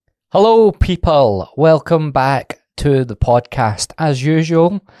Hello, people. Welcome back to the podcast. As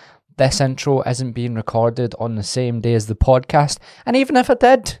usual, this intro isn't being recorded on the same day as the podcast. And even if I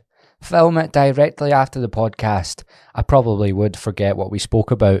did film it directly after the podcast, I probably would forget what we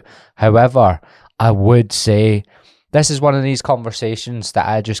spoke about. However, I would say this is one of these conversations that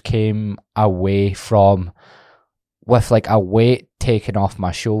I just came away from with like a weight taken off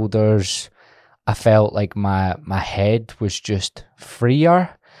my shoulders. I felt like my head was just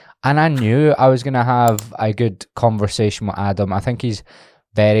freer. And I knew I was going to have a good conversation with Adam. I think he's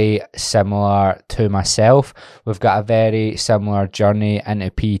very similar to myself. We've got a very similar journey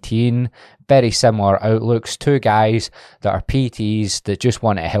into PTing, very similar outlooks. Two guys that are PTs that just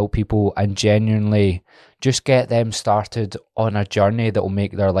want to help people and genuinely just get them started on a journey that will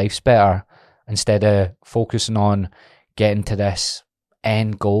make their lives better instead of focusing on getting to this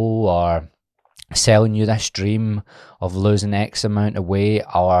end goal or selling you this dream of losing X amount of weight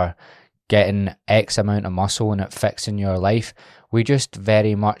or getting X amount of muscle and it fixing your life. We just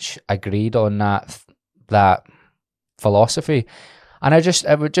very much agreed on that philosophy. And it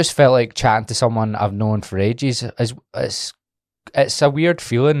would just felt like chatting to someone I've known for ages. It's a weird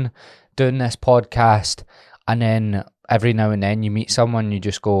feeling doing this podcast, and then every now and then you meet someone, you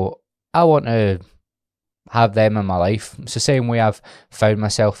just go, I want to have them in my life. It's the same way I've found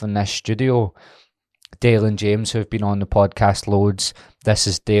myself in this studio. Dale and James, who've been on the podcast loads, this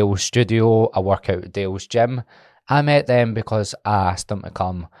is Dale's studio. I work out at Dale's gym. I met them because I asked them to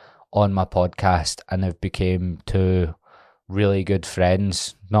come on my podcast, and they've became two really good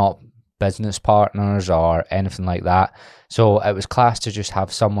friends, not business partners or anything like that. So it was class to just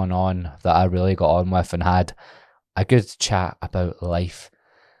have someone on that I really got on with and had a good chat about life.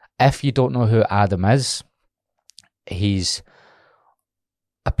 If you don't know who Adam is, he's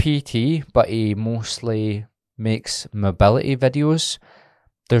a PT, but he mostly makes mobility videos.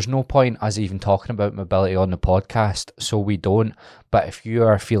 There's no point us even talking about mobility on the podcast, so we don't. But if you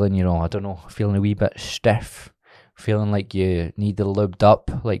are feeling, feeling a wee bit stiff, feeling like you need to lubed up,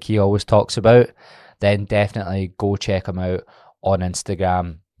 like he always talks about, then definitely go check him out on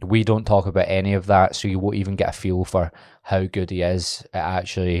Instagram. We don't talk about any of that, so you won't even get a feel for how good he is at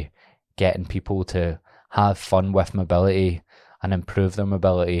actually getting people to have fun with mobility and improve their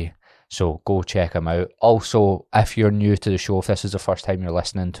mobility. So go check him out. Also, if you're new to the show, if this is the first time you're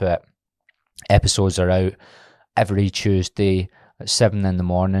listening to it, episodes are out every Tuesday at 7 in the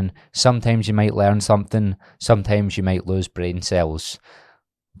morning. Sometimes you might learn something, sometimes you might lose brain cells,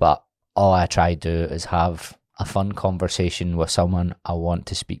 but all I try to do is have a fun conversation with someone I want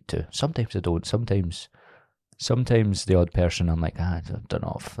to speak to. Sometimes I don't. Sometimes the odd person I'm like, I don't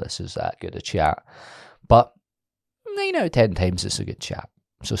know if this is that good a chat, but 9 out of 10 times it's a good chat.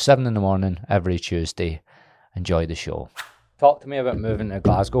 So 7 in the morning every Tuesday. Enjoy the show. Talk to me about moving to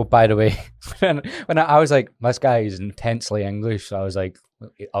Glasgow, by the way. when I was like, this guy is intensely English, so I was like,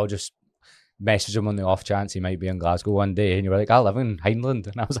 I'll just message him on the off chance he might be in Glasgow one day. And you were like, I live in Hindland.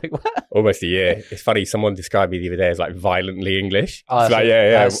 And I was like, what? Almost a year. It's funny, someone described me the other day as like violently English. Oh, it's like,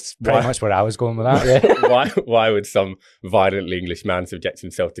 yeah. That's pretty much where I was going with that. Yeah. why would some violently English man subject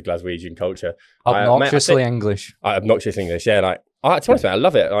himself to Glaswegian culture? Obnoxiously English. Obnoxious English, yeah. Like, to be honest, mate, I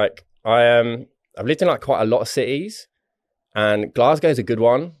love it. Like, I've lived in like quite a lot of cities, and Glasgow's a good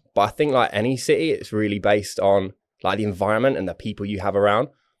one. But I think like any city, it's really based on like the environment and the people you have around.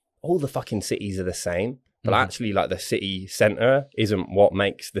 All the fucking cities are the same, but actually like the city centre isn't what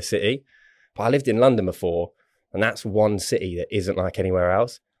makes the city. But I lived in London before, and that's one city that isn't like anywhere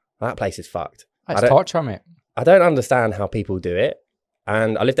else. That place is fucked. It's torture, mate. I don't understand how people do it.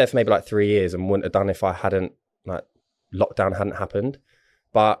 And I lived there for maybe like 3 years and wouldn't have done if I hadn't, like, lockdown hadn't happened.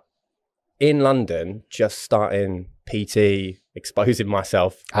 But in London, just starting PT, exposing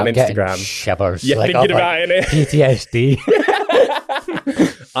myself on Instagram. Shivers. Yeah, like, thinking about it. PTSD.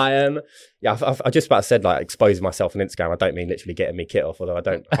 I just about said like exposing myself on Instagram. I don't mean literally getting me kit off, although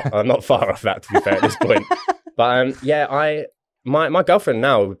I'm not far off that, to be fair, at this point. But my girlfriend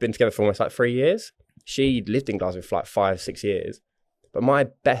now, we've been together for almost like 3 years. She lived in Glasgow for like 5-6 years. But my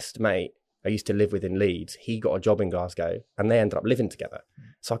best mate I used to live with in Leeds, he got a job in Glasgow and they ended up living together.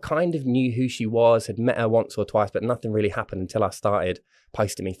 So I kind of knew who she was, had met her once or twice, but nothing really happened until I started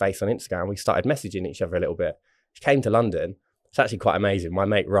posting me face on Instagram. We started messaging each other a little bit. She came to London. It's actually quite amazing. My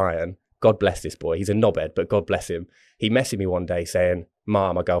mate Ryan, God bless this boy. He's a knobhead, but God bless him. He messaged me one day saying,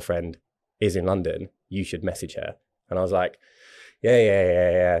 Ma, my girlfriend is in London. You should message her. And I was like,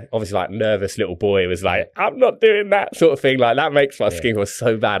 yeah. Obviously, like, nervous little boy was like, I'm not doing that sort of thing. Like, that makes my skin feel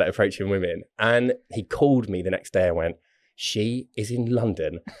so bad at approaching women. And he called me the next day and went, she is in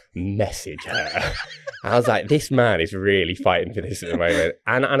London, message her. I was like, this man is really fighting for this at the moment.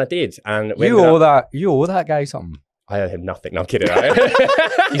 And I did. And you owe that guy something. I owe him nothing. No, I'm kidding.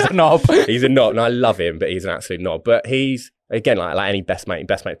 He's a knob. He's a knob, and I love him, but he's an absolute knob. But he's, again, like any best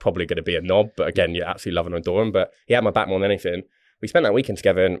mate's probably going to be a knob. But again, you absolutely love and adore him. But he had my back more than anything. We spent that weekend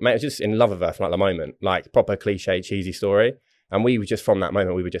together, and mate, I was just in love with her from like the moment, like proper cliche, cheesy story. And we were just, from that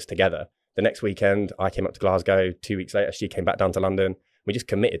moment, we were just together. The next weekend, I came up to Glasgow. 2 weeks later, she came back down to London. We just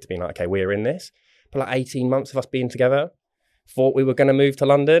committed to being like, okay, we're in this. But like 18 months of us being together, thought we were going to move to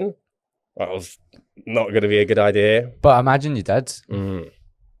London. That was not going to be a good idea. But imagine you did.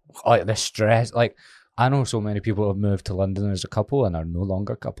 Like the stress. Like, I know so many people have moved to London as a couple and are no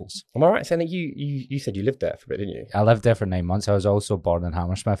longer couples. Am I right saying that you said you lived there for a bit, didn't you? I lived there for 9 months. I was also born in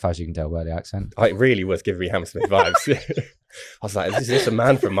Hammersmith, as you can tell by the accent. It really was giving me Hammersmith vibes. I was like, is this a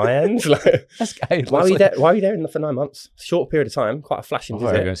man from my end? Like, this guy. Why were you there for 9 months? Short period of time, quite a flashing visit.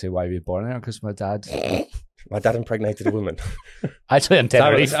 I was going to say, why were you born there? Because my dad impregnated a woman. Actually, I'm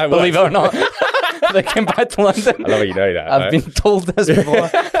Tenerife, believe it or not. They came back to London. I love how you know that. I've been told this before.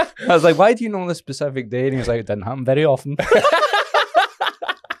 I was like, why do you know this specific day? And he was like, it didn't happen very often.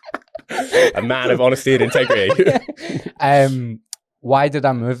 A man of honesty and integrity. Why did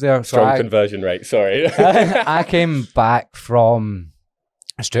I move there? Strong conversion rate, sorry. I came back from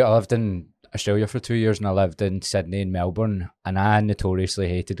Australia. I lived in Australia for 2 years, and I lived in Sydney and Melbourne, and I notoriously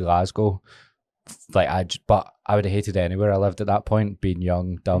hated Glasgow. But I would have hated anywhere I lived at that point, being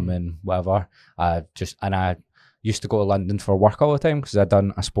young, dumb, and whatever. I used to go to London for work all the time because I'd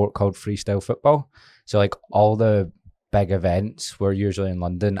done a sport called freestyle football. So like all the big events were usually in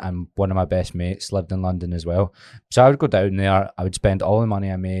London, and one of my best mates lived in London as well. So I would go down there. I would spend all the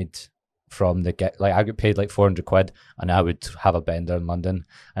money I made from the get. Like I get paid like 400 quid, and I would have a bender in London,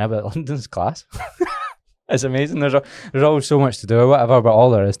 and I'd be like, London's class. It's amazing. There's always so much to do or whatever, but all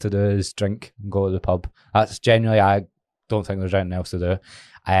there is to do is drink and go to the pub. That's genuinely, I don't think there's anything else to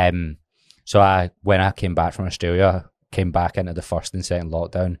do. So when I came back from Australia, came back into the first and second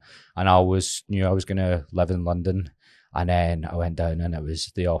lockdown, and I always knew I was going to live in London. And then I went down, and it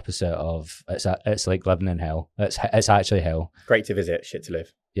was the opposite of, it's like living in hell. It's actually hell. Great to visit, shit to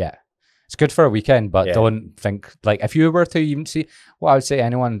live. Yeah. It's good for a weekend, but don't think, like, if you were to even see, I would say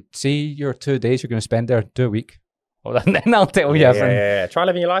anyone, see your 2 days you're going to spend there, do a week. Well, then I'll tell you everything. Yeah. Try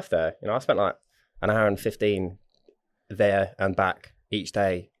living your life there. You know, I spent like an hour and 15 there and back each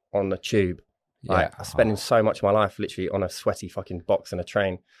day on the tube. Like, I'm spending so much of my life literally on a sweaty fucking box in a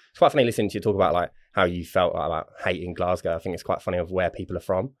train. It's quite funny listening to you talk about like how you felt about hating Glasgow. I think it's quite funny of where people are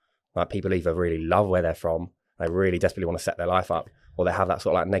from. Like, people either really love where they're from, they really desperately want to set their life up, or they have that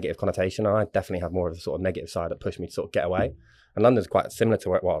sort of like negative connotation. And I definitely have more of the sort of negative side that pushed me to sort of get away. And London's quite similar to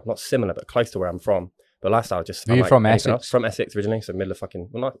where, well, not similar, but close to where I'm from. But lifestyle just... Are you from Essex? From Essex originally, so middle of fucking...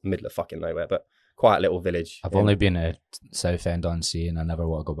 Well, not middle of fucking nowhere, but quite a little village. I've only been to Southend-on-Sea, and I never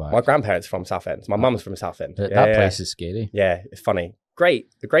want to go back. My grandparents are from Southend. My mum's from Southend. That place is scary. Yeah, it's funny.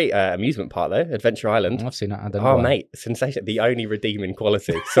 A great amusement park though, Adventure Island. I've seen it. I don't know. Oh, mate, sensation. The only redeeming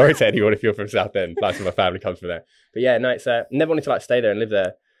quality. Sorry to anyone if you're from Southend. Lots of my family comes from there. But yeah, no, it's never wanted to like stay there and live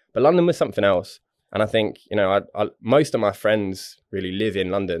there. But London was something else. And I think, you know, most of my friends really live in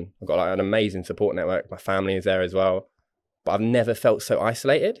London. I've got like an amazing support network. My family is there as well. But I've never felt so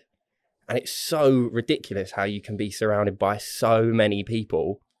isolated. And it's so ridiculous how you can be surrounded by so many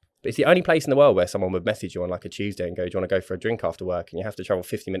people. But it's the only place in the world where someone would message you on like a Tuesday and go, do you want to go for a drink after work? And you have to travel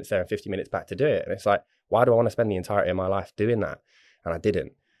 50 minutes there and 50 minutes back to do it. And it's like, why do I want to spend the entirety of my life doing that? And I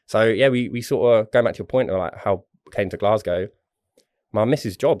didn't. So yeah, we sort of, going back to your point of like how I came to Glasgow, my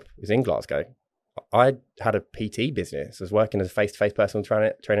missus' job is in Glasgow. I had a PT business. I was working as a face-to-face personal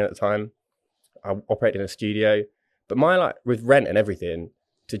trainer at the time. I operated in a studio. But my, like, with rent and everything,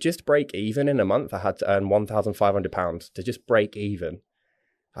 to just break even in a month, I had to earn £1,500 to just break even.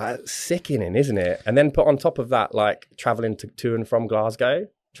 Sickening, isn't it? And then put on top of that, like, traveling to and from Glasgow,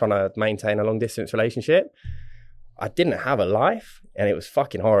 trying to maintain a long-distance relationship. I didn't have a life, and it was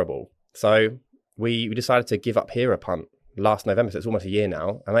fucking horrible. So we decided to give up here a punt last November, so it's almost a year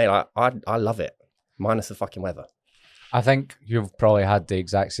now. I mean, I love it, minus the fucking weather. I think you've probably had the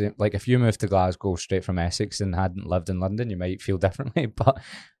exact same, like if you moved to Glasgow straight from Essex and hadn't lived in London, you might feel differently. But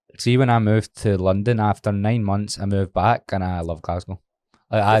see, when I moved to London after 9 months, I moved back and I love Glasgow.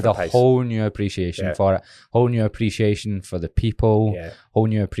 I had a whole new appreciation for it, whole new appreciation for the people, whole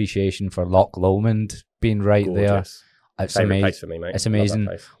new appreciation for Loch Lomond being right Gorgeous. There. It's Favorite amazing. place for me, mate. It's amazing.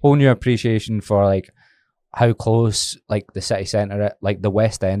 Whole new appreciation for like how close like the city centre, like the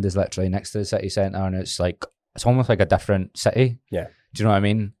West End is literally next to the city centre, and it's like it's almost like a different city. Yeah. Do you know what I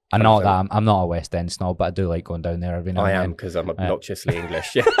mean? I'm not that. I'm not a West End snob, but I do like going down there every now and then. I am, because I'm obnoxiously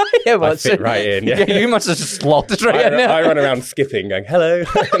English. Yeah, Yeah, well, I fit right in. Yeah, you must have just slotted right in there. I run around skipping, going hello,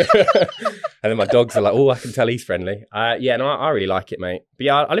 and then my dogs are like, "Oh, I can tell he's friendly." Yeah, no, I really like it, mate. But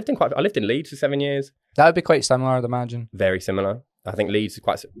yeah, I lived in Leeds for 7 years. That would be quite similar, I'd imagine. Very similar. I think Leeds is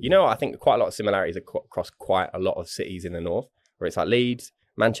quite. I think quite a lot of similarities across quite a lot of cities in the north, where it's like Leeds,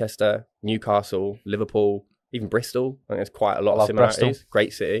 Manchester, Newcastle, Liverpool, even Bristol. I think there's quite a lot of similarities. Bristol.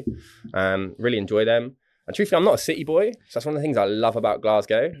 Great city. Really enjoy them. And truthfully, I'm not a city boy. So that's one of the things I love about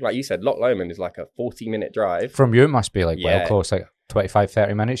Glasgow. Like you said, Loch Lomond is like a 40-minute drive. From you, it must be like well close, like 25,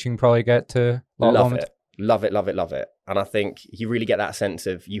 30 minutes. You can probably get to Loch Lomond. Love it. And I think you really get that sense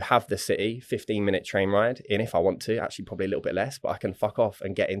of you have the city, 15-minute train ride in if I want to, actually probably a little bit less, but I can fuck off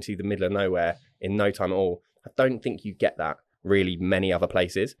and get into the middle of nowhere in no time at all. I don't think you get that really many other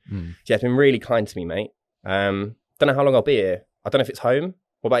places. So yeah, it's been really kind to me, mate. Don't know how long I'll be here. I don't know if it's home.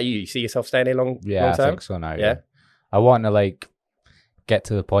 What about you? You see yourself staying here long term? I think so now. Yeah. I want to like get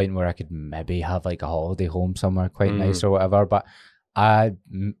to the point where I could maybe have like a holiday home somewhere quite nice or whatever. But I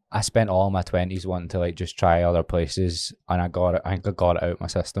spent all my 20s wanting to like just try other places, and I think I got it out of my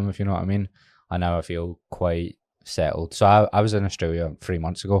system, if you know what I mean. And now I feel quite settled. So I was in Australia 3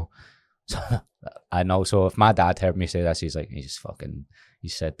 months ago. So I know. So if my dad heard me say this, he's like, he's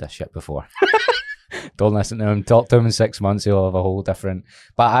said this shit before. Don't listen to him. Talk to him in 6 months. He'll have a whole different.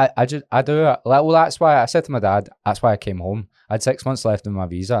 But I do it. Well, that's why I said to my dad. That's why I came home. I had 6 months left in my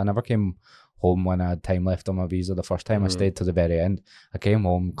visa. I never came home when I had time left on my visa. The first time I stayed to the very end. I came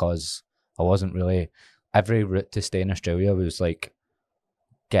home because I wasn't really. Every route to stay in Australia was like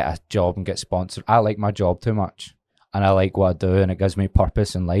get a job and get sponsored. I like my job too much. And I like what I do, and it gives me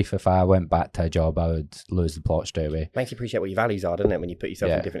purpose in life. If I went back to a job, I would lose the plot straight away. Makes you appreciate what your values are, doesn't it, when you put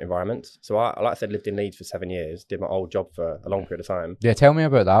yourself in different environments? So like I said, lived in Leeds for 7 years, did my old job for a long period of time. Yeah, tell me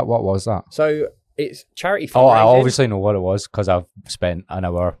about that. What was that? So it's charity fundraising. Oh, I obviously know what it was because I've spent an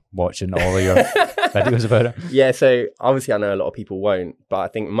hour watching all of your videos about it. Yeah, so obviously I know a lot of people won't, but I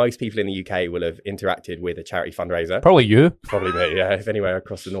think most people in the UK will have interacted with a charity fundraiser. Probably you. Probably me, yeah, if anywhere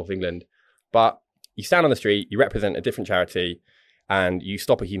across the North of England. But you stand on the street, you represent a different charity, and you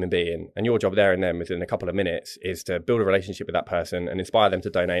stop a human being. And your job there and then within a couple of minutes is to build a relationship with that person and inspire them to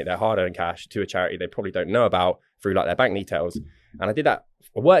donate their hard-earned cash to a charity they probably don't know about through like their bank details. And I did that.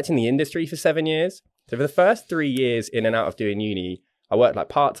 I worked in the industry for 7 years. So for the first 3 years in and out of doing uni, I worked like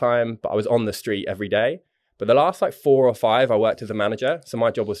part-time, but I was on the street every day. But the last like 4 or 5, I worked as a manager. So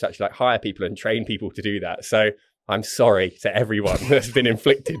my job was to actually like hire people and train people to do that. So I'm sorry to everyone that's been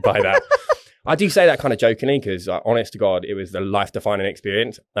inflicted by that. I do say that kind of jokingly because, honest to God, it was the life-defining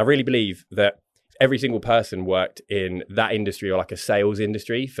experience. I really believe that every single person worked in that industry or like a sales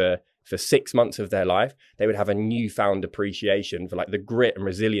industry for 6 months of their life, they would have a newfound appreciation for like the grit and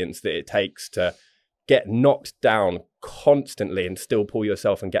resilience that it takes to get knocked down constantly and still pull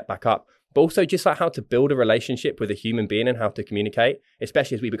yourself and get back up. But also just like how to build a relationship with a human being and how to communicate,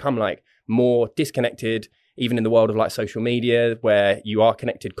 especially as we become like more disconnected, even in the world of like social media where you are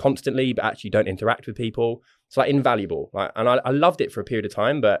connected constantly, but actually don't interact with people. It's like invaluable. Like, and I loved it for a period of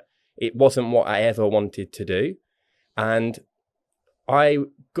time, but it wasn't what I ever wanted to do. And I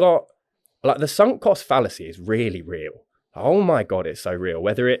got like the sunk cost fallacy is really real. Oh my God, it's so real.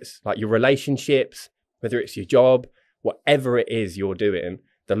 Whether it's like your relationships, whether it's your job, whatever it is you're doing,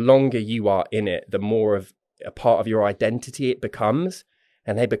 the longer you are in it, the more of a part of your identity it becomes.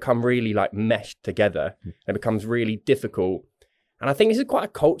 And they become really like meshed together. It becomes really difficult. And I think this is quite a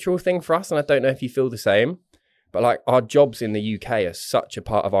cultural thing for us. And I don't know if you feel the same, but like our jobs in the UK are such a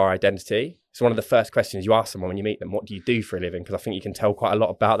part of our identity. It's one of the first questions you ask someone when you meet them. What do you do for a living? Because I think you can tell quite a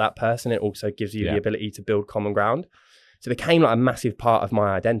lot about that person. It also gives you the ability to build common ground. So it became like a massive part of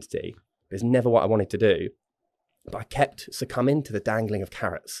my identity. It's never what I wanted to do. But I kept succumbing to the dangling of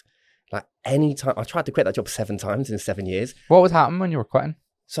carrots. Like any time, I tried to quit that job 7 times in 7 years. What would happen when you were quitting?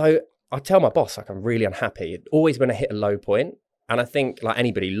 So I tell my boss, like, I'm really unhappy. Always when I hit a low point. And I think like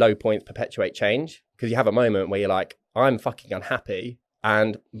anybody, low points perpetuate change because you have a moment where you're like, I'm fucking unhappy.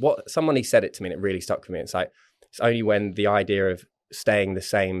 And somebody said it to me and it really stuck with me. It's like, it's only when the idea of staying the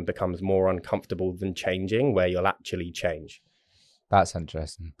same becomes more uncomfortable than changing where you'll actually change. That's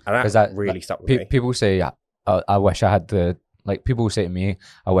interesting. And that really stuck with me. People say, I wish I had like people say to me,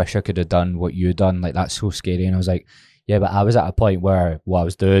 I wish I could have done what you done. Like, that's so scary. And I was like, yeah, but I was at a point where what I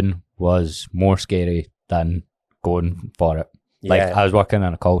was doing was more scary than going for it. Like, I was working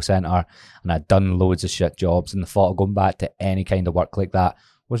in a call centre and I'd done loads of shit jobs, and the thought of going back to any kind of work like that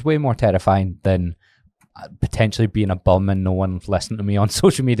was way more terrifying than potentially being a bum and no one listening to me on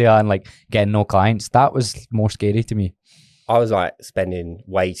social media and like getting no clients. That was more scary to me. I was like spending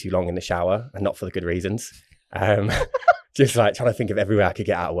way too long in the shower, and not for the good reasons. Just like trying to think of every way I could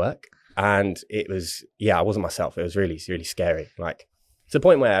get out of work. And it was, I wasn't myself. It was really, really scary. Like, to the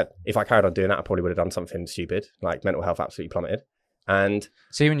point where if I carried on doing that, I probably would have done something stupid, like mental health absolutely plummeted. And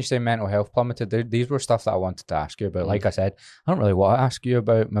see, when you say mental health plummeted, these were stuff that I wanted to ask you about. Like I said, I don't really want to ask you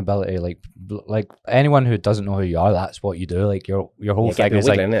about mobility. Like anyone who doesn't know who you are, that's what you do. Like your whole thing is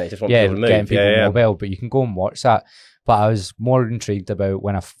like, just want people to move. Getting people mobile. But you can go and watch that. But I was more intrigued about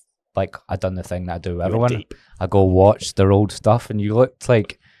when I done the thing that I do with everyone. I go watch their old stuff, and you looked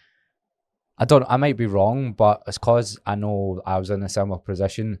like, I might be wrong, but it's because I know I was in a similar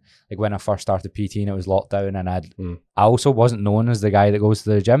position. Like when I first started PT and it was lockdown, and I also wasn't known as the guy that goes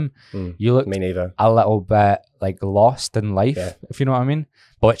to the gym. You looked me neither. A little bit like lost in life, if you know what I mean.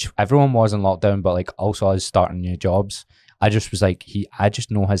 Which everyone was in lockdown, but like also I was starting new jobs. I just was like, I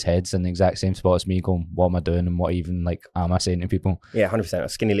just know his head's in the exact same spot as me, going, what am I doing, and what even like am I saying to people? Yeah, 100%. A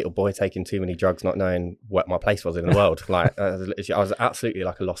skinny little boy taking too many drugs, not knowing what my place was in the world. Like I was absolutely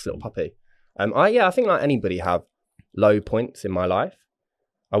like a lost little puppy. I think like anybody have low points in my life.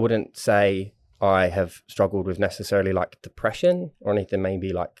 I wouldn't say I have struggled with necessarily like depression or anything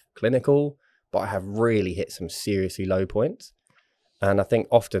maybe like clinical, but I have really hit some seriously low points. And I think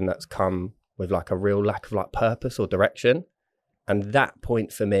often that's come with like a real lack of like purpose or direction. And that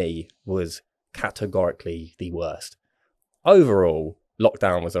point for me was categorically the worst. Overall,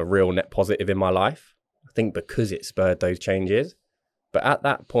 lockdown was a real net positive in my life, I think, because it spurred those changes. But at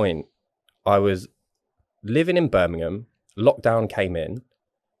that point, I was living in Birmingham, lockdown came in.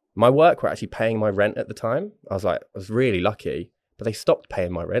 My work were actually paying my rent at the time. I was really lucky, but they stopped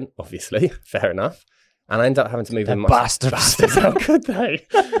paying my rent, obviously, fair enough. And I ended up having to move in. Bastards. How could they?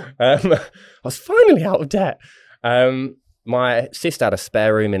 I was finally out of debt. My sister had a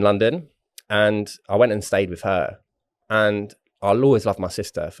spare room in London, and I went and stayed with her. And I'll always love my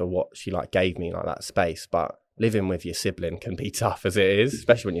sister for what she like gave me, like that space, but living with your sibling can be tough as it is,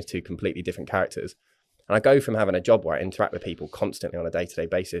 especially when you're two completely different characters. And I go from having a job where I interact with people constantly on a day-to-day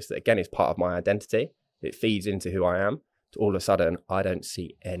basis that, again, is part of my identity. It feeds into who I am. To all of a sudden, I don't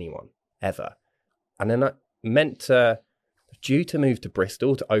see anyone, ever. And then due to move to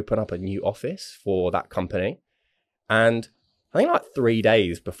Bristol to open up a new office for that company. And I think like 3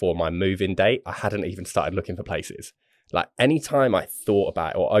 days before my move-in date, I hadn't even started looking for places. Like anytime I thought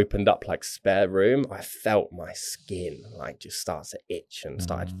about it or opened up like spare room, I felt my skin like just start to itch and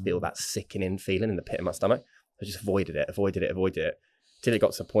started to feel that sickening feeling in the pit of my stomach. I just avoided it till it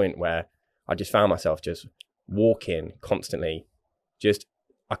got to a point where I just found myself just walking constantly.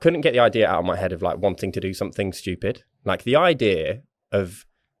 I couldn't get the idea out of my head of like wanting to do something stupid. Like the idea of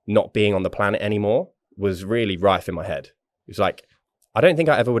not being on the planet anymore was really rife in my head. It was like, I don't think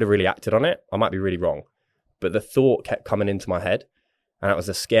I ever would have really acted on it. I might be really wrong. But the thought kept coming into my head, and that was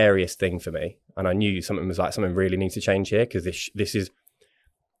the scariest thing for me. And I knew something really needs to change here, because this is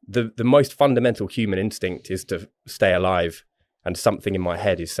the most fundamental human instinct is to stay alive. And something in my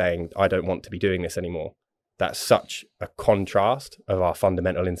head is saying, I don't want to be doing this anymore. That's such a contrast of our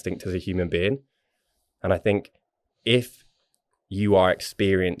fundamental instinct as a human being. And I think if you are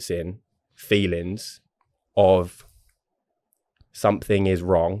experiencing feelings of something is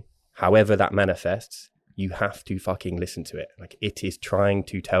wrong, however that manifests, you have to fucking listen to it. Like it is trying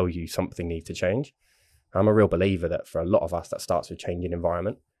to tell you something needs to change. I'm a real believer that for a lot of us, that starts with changing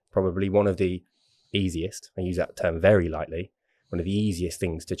environment. Probably one of the easiest, I use that term very lightly, one of the easiest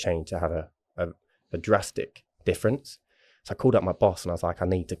things to change, to have a drastic difference. So I called up my boss and I was like, I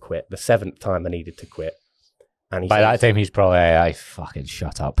need to quit. The 7th time I needed to quit. And by that time, he's probably, I fucking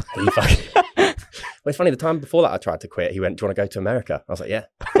shut up. Well, it's funny, the time before that I tried to quit, he went, do you want to go to America? I was like, yeah.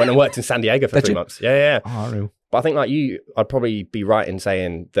 Went and worked in San Diego for 3 months. Yeah. Oh, real. But I think like you, I'd probably be right in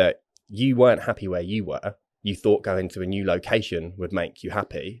saying that you weren't happy where you were. You thought going to a new location would make you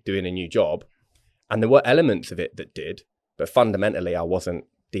happy, doing a new job. And there were elements of it that did, but fundamentally I wasn't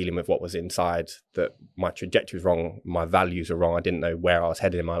dealing with what was inside, that my trajectory was wrong, my values were wrong. I didn't know where I was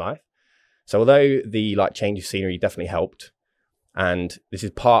headed in my life. So although the like change of scenery definitely helped, and this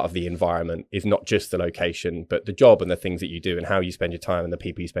is part of the environment, is not just the location, but the job and the things that you do and how you spend your time and the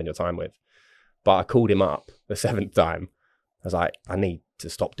people you spend your time with. But I called him up the 7th time. I was like, I need to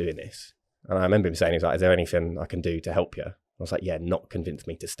stop doing this. And I remember him saying, he's like, is there anything I can do to help you? I was like, yeah, not convince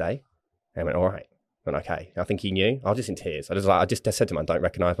me to stay. And I went, all right. I went, okay. I think he knew. I was just in tears. I just said to him, I don't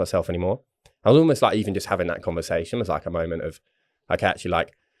recognize myself anymore. I was almost like, even just having that conversation was like a moment of, okay, actually,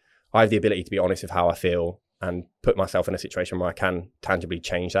 like, I have the ability to be honest with how I feel and put myself in a situation where I can tangibly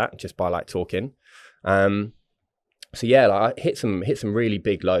change that just by like talking. So yeah, like I hit some really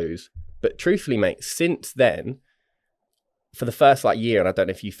big lows. But truthfully, mate, since then, for the first like year, and I don't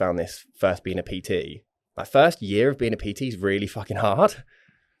know if you found this first being a PT, like first year of being a PT is really fucking hard.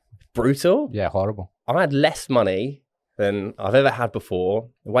 Brutal. Yeah, horrible. I had less money than I've ever had before.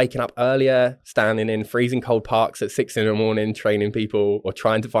 Waking up earlier, standing in freezing cold parks at 6 a.m, training people or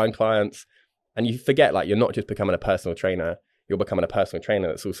trying to find clients. And you forget, like, you're not just becoming a personal trainer, you're becoming a personal trainer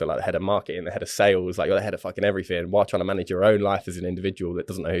that's also like the head of marketing, the head of sales, like you're the head of fucking everything while trying to manage your own life as an individual that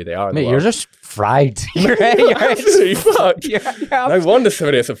doesn't know who they are. Mate, you're just fried. you're absolutely fucked. Yeah. No wonder some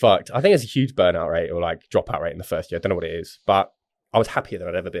of this are fucked. I think there's a huge burnout rate or like dropout rate in the first year. I don't know what it is, but I was happier than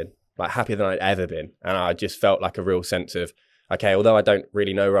I'd ever been. Like happier than I'd ever been. And I just felt like a real sense of, okay, although I don't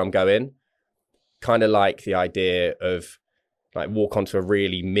really know where I'm going, kind of like the idea of like walk onto a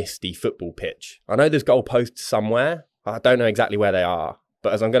really misty football pitch. I know there's goalposts somewhere. I don't know exactly where they are.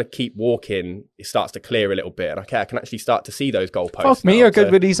 But as I'm going to keep walking, it starts to clear a little bit. And okay, I can actually start to see those goalposts. Fuck me, you're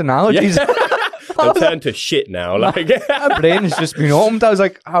good with these analogies. Yeah. They'll turn to shit now. Like my brain has just been opened. I was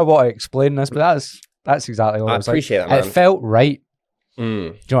like, how do I explain this? But that's exactly what I was like. I appreciate that, man. It felt right. Do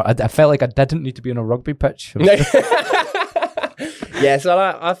you know, I felt like I didn't need to be on a rugby pitch. Yeah, so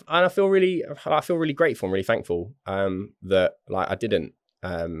I feel really grateful and really thankful that like I didn't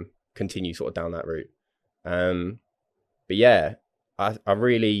continue sort of down that route. But yeah, I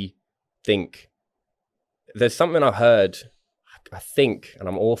really think there's something I heard. I think, and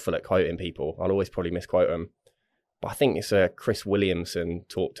I'm awful at quoting people. I'll always probably misquote them. But I think it's Chris Williamson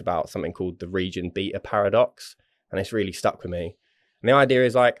talked about something called the region beta paradox, and it's really stuck with me. And the idea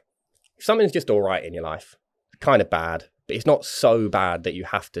is like, if something's just all right in your life, kind of bad, but it's not so bad that you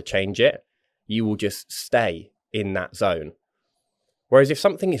have to change it, you will just stay in that zone. Whereas if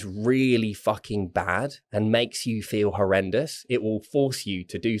something is really fucking bad and makes you feel horrendous, it will force you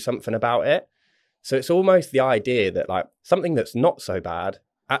to do something about it. So it's almost the idea that like something that's not so bad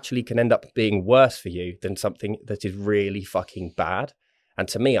actually can end up being worse for you than something that is really fucking bad. And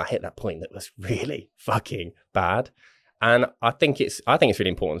to me, I hit that point that was really fucking bad. And I think it's really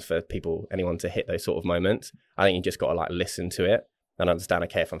important for anyone to hit those sort of moments. I think you just got to like listen to it and understand,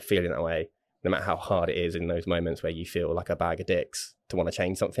 okay, if I'm feeling that way, no matter how hard it is in those moments where you feel like a bag of dicks to want to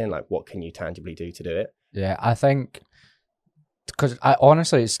change something, like what can you tangibly do to do it? Yeah, I think, because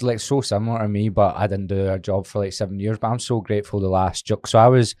honestly, it's like so similar to me, but I didn't do a job for like 7 years, but I'm so grateful the last job. So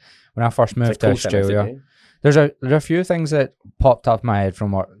when I first moved to Australia, there are a few things that popped up in my head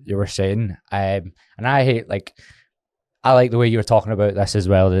from what you were saying. And I like the way you were talking about this as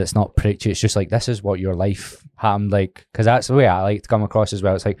well, that it's not preachy. It's just like, this is what your life happened like, because that's the way I like to come across as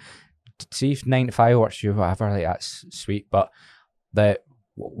well. It's like, see if 9 to 5 works for you, whatever, like that's sweet. But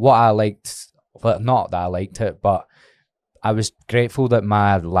what I liked, well, not that I liked it, but I was grateful that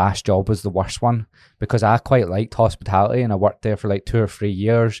my last job was the worst one, because I quite liked hospitality and I worked there for like 2 or 3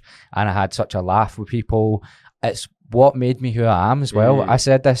 years and I had such a laugh with people. It's what made me who I am as well. I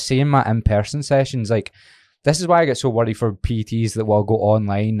said this, seeing my in-person sessions, like, this is why I get so worried for PTs that will go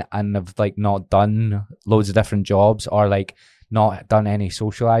online and have like not done loads of different jobs or like not done any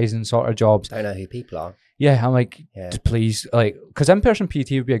socializing sort of jobs. Don't know who people are. Yeah, I'm like, please, like, because in-person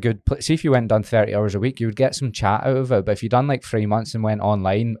PT would be a good place. See, if you went and done 30 hours a week, you would get some chat out of it. But if you've done like 3 months and went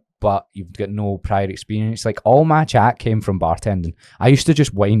online, but you've got no prior experience, like all my chat came from bartending. I used to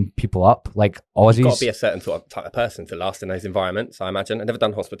just wind people up, like Aussies. You've got to be a certain sort of type of person to last in those environments, I imagine. I've never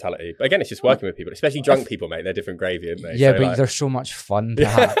done hospitality. But again, it's just working with people, especially drunk people, mate. They're different gravy, aren't they? Yeah, so, but like, there's so much fun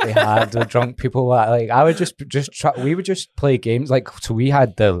to they had with drunk people. Like, I would just try, we would just play games. Like, so we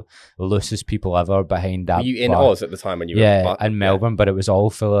had the loosest people ever behind that. Were you in Oz at the time when you were? Yeah, in Melbourne, but it was all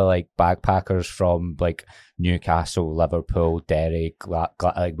full of like backpackers from like Newcastle, Liverpool, Derry,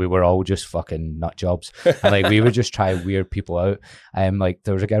 like we were all just fucking nut jobs, and like we would just try weird people out. Like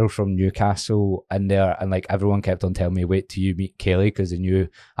there was a girl from Newcastle in there, and like everyone kept on telling me, "Wait till you meet Kaylee," because they knew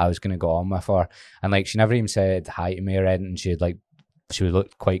I was gonna go on with her. And like she never even said hi to me or anything. She would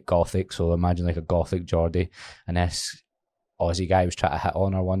look quite gothic, so imagine like a gothic Geordie. And this Aussie guy was trying to hit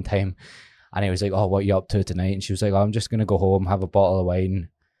on her one time, and he was like, "Oh, what are you up to tonight?" And she was like, "Oh, I'm just gonna go home, have a bottle of wine,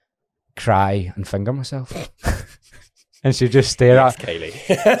 cry and finger myself." And she just stare at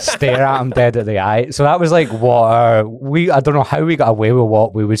him dead at the eye. So that was like I don't know how we got away with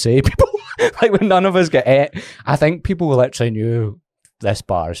what we would say to people. Like when none of us get it. I think people literally knew this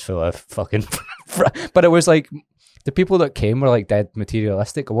bar is full of fucking but it was like the people that came were like dead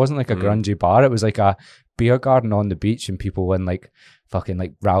materialistic. It wasn't like a grungy bar. It was like a beer garden on the beach and people in like fucking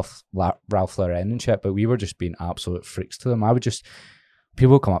like Ralph Lauren and shit. But we were just being absolute freaks to them. I would just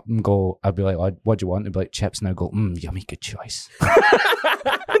people come up and go, I'd be like, what do you want? They'd be like, chips, and I'd go, yummy, good choice.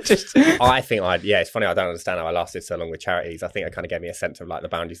 I think it's funny, I don't understand how I lasted so long with charities. I think it kind of gave me a sense of like the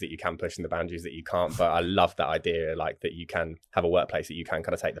boundaries that you can push and the boundaries that you can't, but I love that idea, like that you can have a workplace that you can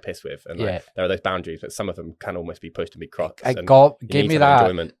kind of take the piss with, and like, there are those boundaries, but some of them can almost be pushed and be crossed. It gave me that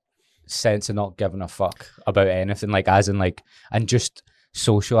enjoyment. Sense of not giving a fuck about anything, like as in like, and just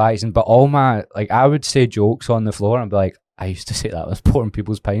socializing. But all my, like, I would say jokes on the floor and be like, I used to say that I was pouring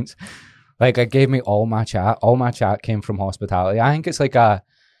people's pints. Like, it gave me all my chat came from hospitality. I think it's like a,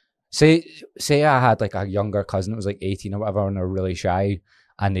 say I had like a younger cousin that was like 18 or whatever and they're really shy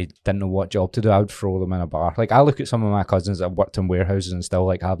and they didn't know what job to do, I would throw them in a bar. Like, I look at some of my cousins that have worked in warehouses and still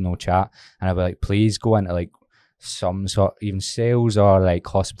like have no chat, and I'd be like, please go into like some sort, even sales or like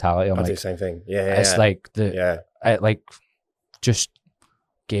hospitality. I'll do the same thing. It's like it like just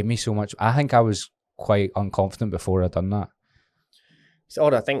gave me so much. I think I was quite unconfident before I'd done that. It's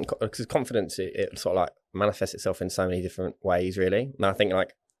odd, I think, because confidence, it sort of like manifests itself in so many different ways, really. And I think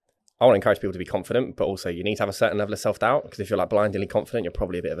like, I want to encourage people to be confident, but also you need to have a certain level of self-doubt, because if you're like blindly confident, you're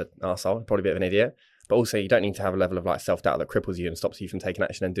probably a bit of an arsehole, probably a bit of an idiot. But also you don't need to have a level of like self-doubt that cripples you and stops you from taking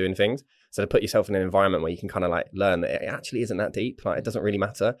action and doing things. So to put yourself in an environment where you can kind of like learn that it actually isn't that deep, like it doesn't really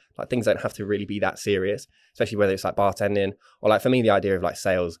matter, like things don't have to really be that serious, especially whether it's like bartending or like for me, the idea of like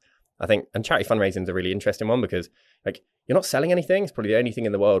sales, I think, and charity fundraising is a really interesting one, because like you're not selling anything. It's probably the only thing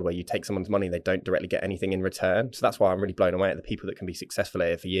in the world where you take someone's money, they don't directly get anything in return. So that's why I'm really blown away at the people that can be successful at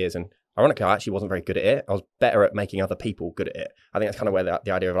it for years. And ironically, I actually wasn't very good at it. I was better at making other people good at it. I think that's kind of where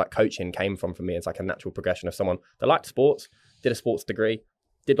the idea of like coaching came from for me. It's like a natural progression of someone that liked sports, did a sports degree,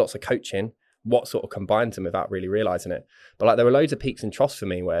 did lots of coaching, what sort of combined them without really realizing it. But like there were loads of peaks and troughs for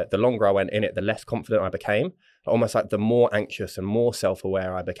me where the longer I went in it, the less confident I became. Almost like the more anxious and more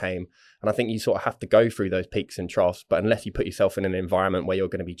self-aware I became. And I think you sort of have to go through those peaks and troughs, but unless you put yourself in an environment where you're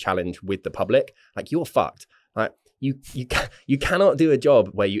going to be challenged with the public, like you're fucked. Like you cannot do a job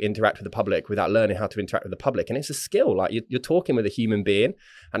where you interact with the public without learning how to interact with the public. And it's a skill, like you're talking with a human being.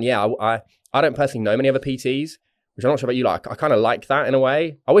 And yeah, I don't personally know many other PTs, which I'm not sure about you. Like, I kind of like that in a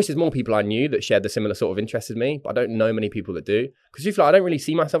way. I wish there's more people I knew that shared the similar sort of interest as me, but I don't know many people that do. Because you feel like I don't really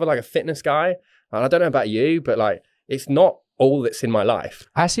see myself as like a fitness guy. And I don't know about you, but like, it's not all that's in my life.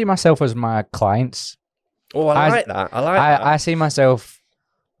 I see myself as my clients. Oh, I like that. I see myself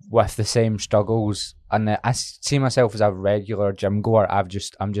with the same struggles, and I see myself as a regular gym goer. I'm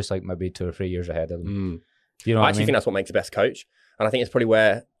just like maybe 2 or 3 years ahead of them. You know, I actually think that's what makes the best coach. And I think it's probably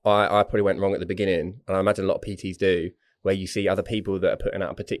where I probably went wrong at the beginning. And I imagine a lot of PTs do, where you see other people that are putting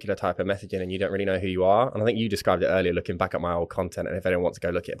out a particular type of messaging and you don't really know who you are. And I think you described it earlier, looking back at my old content. And if anyone wants to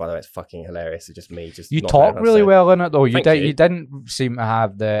go look at it, by the way, it's fucking hilarious. It's just me. You talk really well in it though. You didn't seem to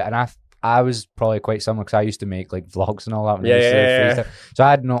have the, and I was probably quite similar because I used to make like vlogs and all that. Yeah. So I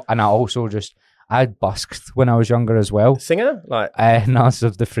had and I also I busked when I was younger as well. Singer? Like no,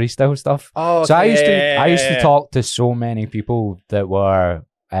 so the freestyle stuff. Oh, okay. So I used to talk to so many people that were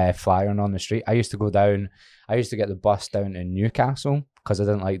flying on the street. I used to get the bus down to Newcastle because I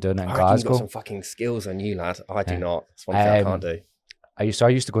didn't like doing it in Glasgow. You've got some fucking skills on you, lad. I do not. That's one thing I can't do. I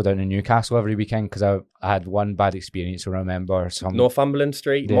used to go down to Newcastle every weekend because I had one bad experience. I remember some Northumberland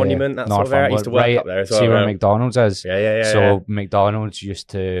Street, Monument, that sort of area. I used to work up there as well. See where McDonald's is? Yeah. So McDonald's used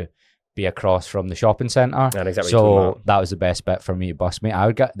to be across from the shopping centre. Exactly. So that was the best bit for me to bus me. I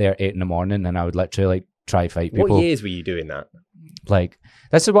would get there 8 a.m. and I would literally like try fight people. What years were you doing that? Like,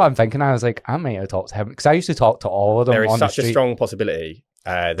 this is what I'm thinking. I was like, I might have talked to him because I used to talk to all of them. There is on such the street. a strong possibility.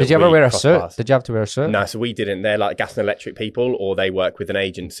 Did you ever wear a suit? Past. Did you have to wear a suit? No, so we didn't. They're like gas and electric people, or they work with an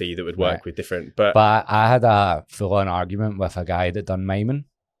agency that would work with different. But I had a full-on argument with a guy that done miming.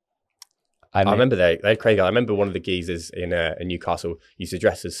 I remember they're crazy. I remember one of the geezers in Newcastle used to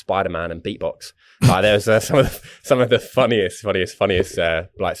dress as Spider-Man and beatbox. There was some of the funniest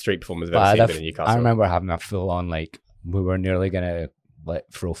like street performers I've ever seen in Newcastle. I remember having a full-on like we were nearly gonna like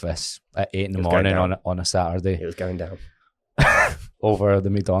throw fists at 8 a.m. on a Saturday. It was going down over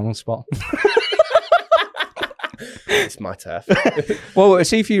the McDonald's spot. It's my turf. Well,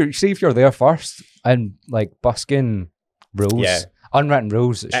 see if you're there first and like busking rules, unwritten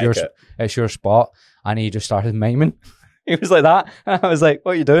rules. It's your spot, and he just started miming. He was like that, and I was like,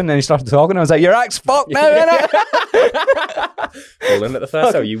 "What are you doing?" And he started talking. I was like, "Your act's fucked now, innit?" Falling at the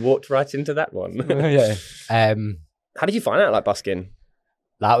first time, you walked right into that one. Yeah. How did you find out like busking?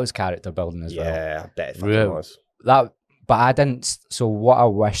 That was character building as well. Yeah, I bet it fucking was. But I didn't. So what I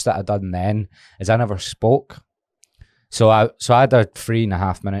wish that I'd done then is I never spoke. So I had a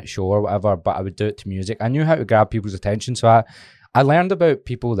 3.5 minute show or whatever, but I would do it to music. I knew how to grab people's attention, so I learned about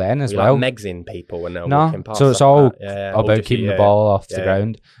people then as You well. like Megsing people when they're No, walking past. so it's stuff all like that. Yeah. Or about just- keeping the yeah. ball off the Yeah.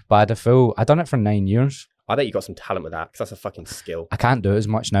 ground. But I done it for 9 years. I bet you got some talent with that because that's a fucking skill. I can't do it as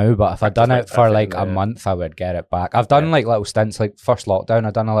much now, but if I'd Practice done it makes for perfect, like isn't a it? month, I would get it back. I've done like little stints, like first lockdown,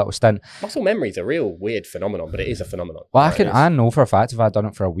 I done a little stint. Muscle memory is a real weird phenomenon, but it is a phenomenon. Well, Like, I know for a fact if I'd done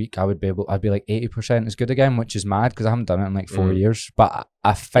it for a week, I'd be like 80% as good again, which is mad because I haven't done it in like 4 years. But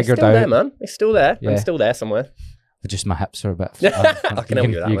I figured it's still out there, man. It's still there. Yeah. And it's still there somewhere. just my hips are a bit. I can help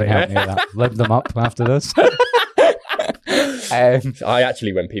you with that, You can mate. help me with that. Limp them up after this. I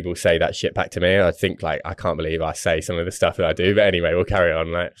actually, when people say that shit back to me, I think like, I can't believe I say some of the stuff that I do. But anyway, we'll carry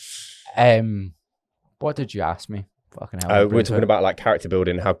on. Like, what did you ask me? Fucking hell. we're talking about like character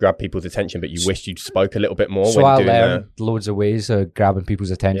building, how grab people's attention, but you wished you spoke a little bit more. So when I doing learned loads of ways of grabbing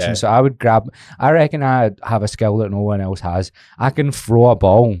people's attention. Yeah. So I reckon I have a skill that no one else has. I can throw a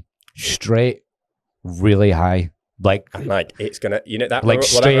ball straight really high. Like it's gonna, you know, that like what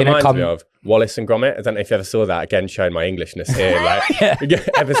straight that in and reminds come. me of Wallace and Gromit. I don't know if you ever saw that. Again, showing my Englishness here. Like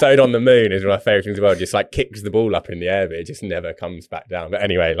episode on the moon is one of my favourite things as well. Just like kicks the ball up in the air, but it just never comes back down. But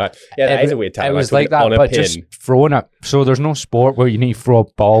anyway, like that is a weird talent. It was like that, on a but pin. just throwing it. So there's no sport where you need to throw a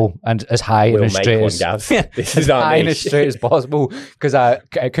ball and as high We'll and as make straight one, as Gavs. This as is our high and as niche. straight as possible because I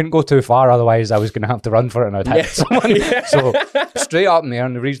couldn't go too far, otherwise I was going to have to run for it and I'd hit someone. Yeah. So straight up in there,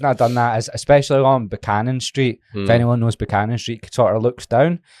 and the reason I done that is especially on Buchanan Street. If anyone knows Buchanan Street, sort of looks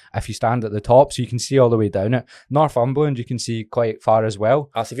down. If you stand at the top, so you can see all the way down it. Northumberland, you can see quite far as well.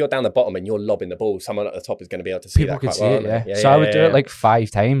 So if you're down the bottom and you're lobbing the ball, someone at the top is going to be able to see People that could quite see well, it, aren't yeah. they? So I would do it like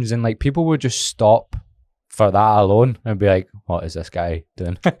 5 times, and like people would just stop for that alone and be like, "What is this guy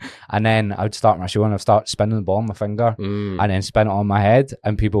doing?" And then I would start my show and I'd start spinning the ball on my finger and then spin it on my head,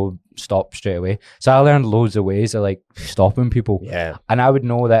 and people would stop straight away. So I learned loads of ways of like stopping people. Yeah. And I would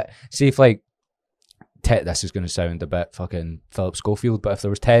know that. See if like. This is going to sound a bit fucking Philip Schofield, but if there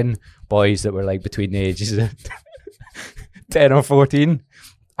was 10 boys that were like between the ages of 10 or 14,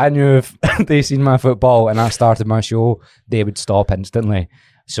 I knew if they seen my football and I started my show, they would stop instantly.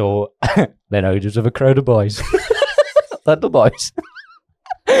 So then I would just have a crowd of boys, little boys.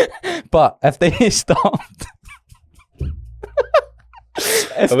 But if they stopped,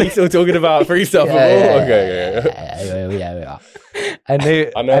 Are we still talking about freestyle football? Okay. yeah, we are. And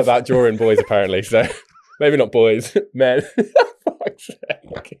they, I know about drawing boys apparently, so maybe not boys, men. Fuck's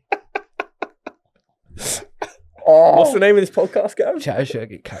sake. What's the name of this podcast, Gav? I should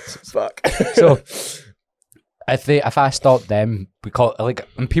get cancelled. Fuck. So if I stopped them, because like,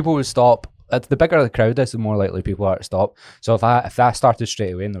 and people would stop. The bigger the crowd is, the more likely people are to stop. So if I started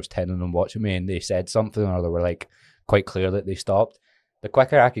straight away and there was 10 of them watching me and they said something, or they were like quite clear that they stopped, the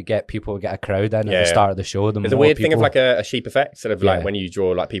quicker I could get people to get a crowd in at the start of the show, the more There's a weird people, thing of like a sheep effect, sort of like Yeah. when you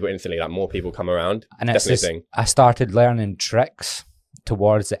draw like people instantly, like more people come around. and it's Definitely just, a thing. I started learning tricks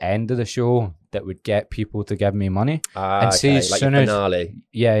towards the end of the show that would get people to give me money. And see, as like soon your as- finale.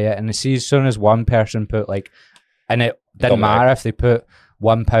 Yeah, and see, as soon as one person put like, and it didn't Domino. matter if they put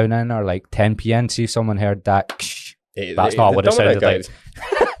 £1 in or like 10p in. See if someone heard that. That's not what it sounded like.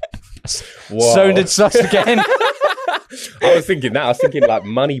 Whoa. Sounded sus again. I was thinking that. I was thinking like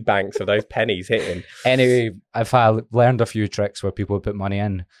money banks of those pennies hitting. Anyway, if I learned a few tricks where people would put money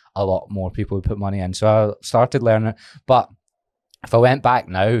in, a lot more people would put money in. So I started learning it. But if I went back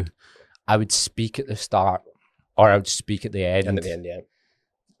now, I would speak at the start or I would speak at the end. And at the end, yeah.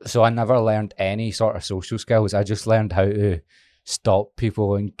 So I never learned any sort of social skills. I just learned how to stop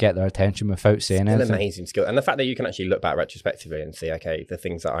people and get their attention without saying Still anything. amazing skill. And the fact that you can actually look back retrospectively and see, okay, the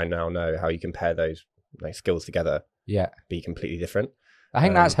things that I now know, how you compare those like skills together, Yeah. be completely different. I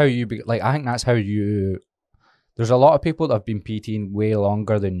think that's how you I think that's how you. There's a lot of people that have been PTing way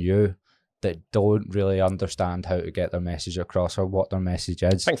longer than you that don't really understand how to get their message across or what their message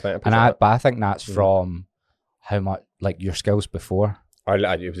is. Thanks, mate. But I think that's from how much like your skills before.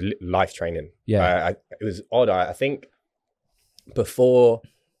 It was life training. Yeah. It was odd. I think before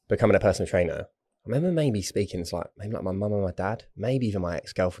becoming a personal trainer, I remember maybe speaking to maybe my mum and my dad, maybe even my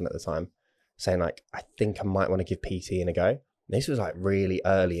ex-girlfriend at the time, saying like, I think I might want to give PT a go. And this was like really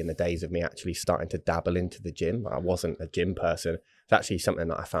early in the days of me actually starting to dabble into the gym. I wasn't a gym person. It's actually something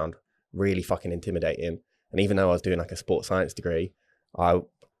that I found really fucking intimidating. And even though I was doing like a sports science degree, I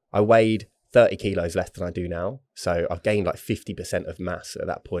weighed 30 kilos less than I do now. So I've gained like 50% of mass at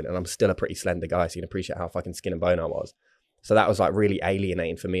that point, and I'm still a pretty slender guy, so you can appreciate how fucking skin and bone I was. So that was like really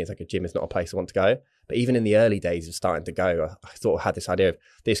alienating for me. It's like a gym is not a place I want to go. But even in the early days of starting to go, I sort of had this idea of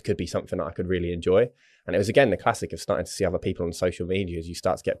this could be something that I could really enjoy. And it was again the classic of starting to see other people on social media as you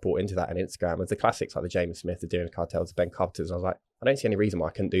start to get brought into that on Instagram. As the classics like the James Smith, the Darren Cartels, the Ben Carpenters. I was like, I don't see any reason why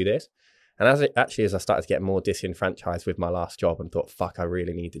I couldn't do this. And as I started to get more disenfranchised with my last job and thought, fuck, I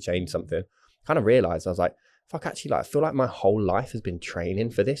really need to change something, I kind of realized, I was like, fuck, actually, like, I feel like my whole life has been training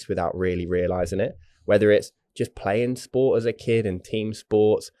for this without really realizing it. Whether it's just playing sport as a kid and team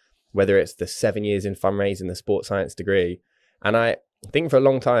sports, whether it's the 7 years in fundraising, the sports science degree. And I think for a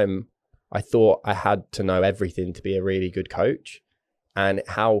long time, I thought I had to know everything to be a really good coach, and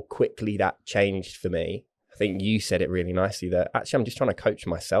how quickly that changed for me. I think you said it really nicely that actually I'm just trying to coach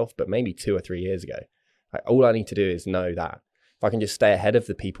myself, but maybe 2 or 3 years ago, like, all I need to do is know that if I can just stay ahead of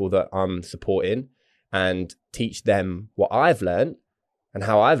the people that I'm supporting and teach them what I've learned and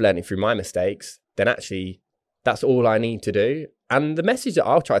how I've learned it through my mistakes, then actually that's all I need to do. And the message that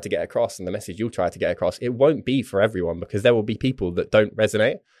I'll try to get across and the message you'll try to get across, it won't be for everyone, because there will be people that don't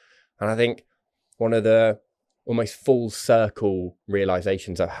resonate. And I think one of the almost full circle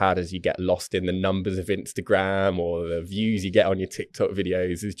realizations I've had as you get lost in the numbers of Instagram or the views you get on your TikTok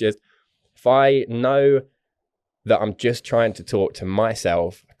videos is just, if I know that I'm just trying to talk to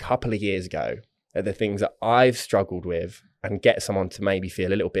myself a couple of years ago at the things that I've struggled with and get someone to maybe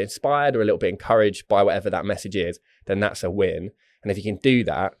feel a little bit inspired or a little bit encouraged by whatever that message is, then that's a win. And if you can do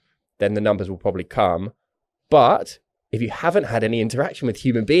that, then the numbers will probably come. But if you haven't had any interaction with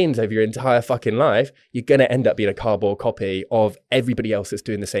human beings over your entire fucking life, you're going to end up being a cardboard copy of everybody else that's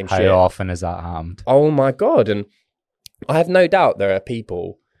doing the same shit. How often has that happened? Oh my God. And I have no doubt there are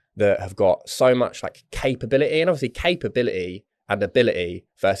people that have got so much like capability, and obviously capability and ability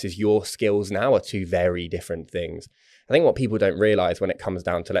versus your skills now are two very different things. I think what people don't realize when it comes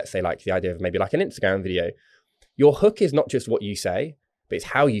down to, let's say, like the idea of maybe like an Instagram video, your hook is not just what you say, but it's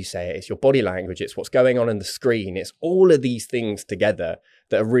how you say it. It's your body language. It's what's going on the screen. It's all of these things together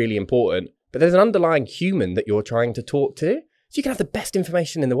that are really important. But there's an underlying human that you're trying to talk to. So you can have the best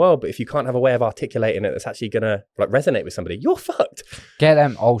information in the world, but if you can't have a way of articulating it that's actually going to like resonate with somebody, you're fucked. Get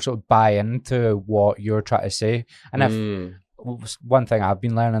them also buy into what you're trying to say. And if one thing I've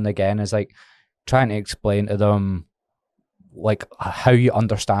been learning again is like trying to explain to them like how you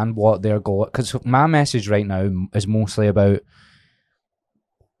understand what they're going, because my message right now is mostly about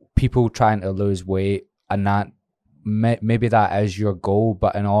people trying to lose weight, and that maybe that is your goal,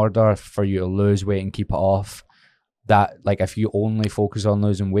 but in order for you to lose weight and keep it off, that like if you only focus on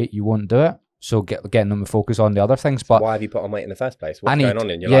losing weight, you won't do it. So getting them to focus on the other things. But why have you put on weight in the first place? What's going on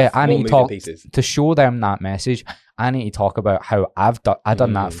in your life? I need to show them that message. I need to talk about how I've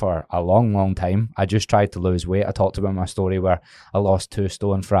done that for a long, long time. I just tried to lose weight. I talked about my story where I lost 2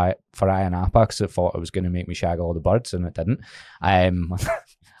 stone for Ian Appa because I thought it was going to make me shag all the birds, and it didn't.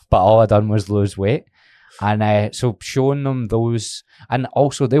 But all I done was lose weight. And so showing them those, and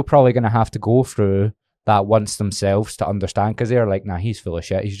also they're probably going to have to go through that once themselves to understand, because they're like, nah, he's full of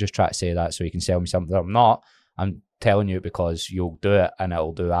shit. He's just trying to say that so he can sell me something. I'm not. I'm telling you because you'll do it and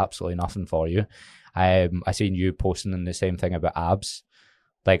it'll do absolutely nothing for you. I seen you posting in the same thing about abs.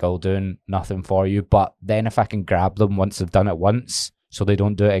 Like, I'll do nothing for you. But then if I can grab them once they've done it once so they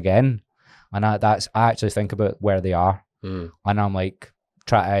don't do it again. And I actually think about where they are. And I'm like,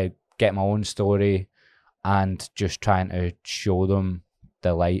 try to get my own story and just trying to show them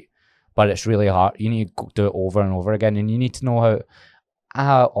the light. But it's really hard. You need to do it over and over again, and you need to know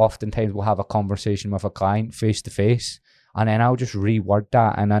how oftentimes we'll have a conversation with a client face to face, and then I'll just reword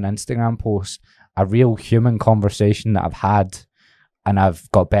that in an Instagram post, a real human conversation that I've had, and I've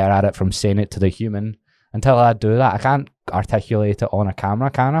got better at it from saying it to the human. Until I do that, I can't articulate it on a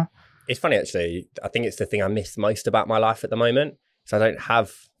camera, can I? It's funny, actually. I think it's the thing I miss most about my life at the moment. So I don't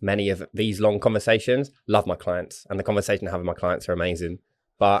have many of these long conversations. Love my clients, and the conversation I have with my clients are amazing.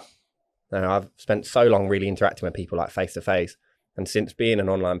 But I've spent so long really interacting with people like face to face. And since being an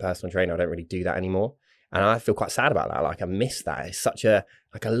online personal trainer, I don't really do that anymore. And I feel quite sad about that. Like, I miss that. It's such a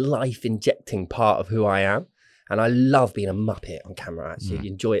life injecting part of who I am. And I love being a muppet on camera. Actually,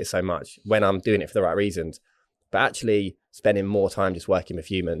 enjoy it so much when I'm doing it for the right reasons. But actually spending more time just working with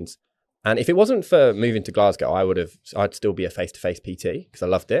humans. And if it wasn't for moving to Glasgow, I'd still be a face-to-face PT because I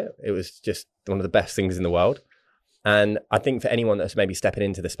loved it. It was just one of the best things in the world. And I think for anyone that's maybe stepping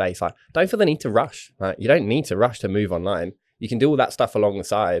into the space, like, don't feel the need to rush. Right? You don't need to rush to move online. You can do all that stuff along the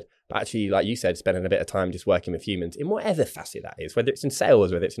side, but actually, like you said, spending a bit of time just working with humans in whatever facet that is, whether it's in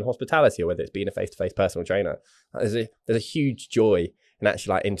sales, whether it's in hospitality, or whether it's being a face-to-face personal trainer. There's a huge joy in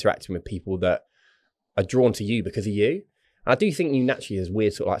actually like interacting with people that are drawn to you because of you. And I do think you naturally, there's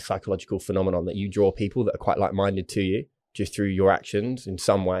weird sort of like psychological phenomenon that you draw people that are quite like-minded to you just through your actions in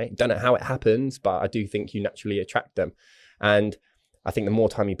some way. Don't know how it happens, but I do think you naturally attract them. And I think the more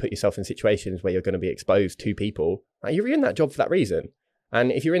time you put yourself in situations where you're going to be exposed to people, like, you're in that job for that reason.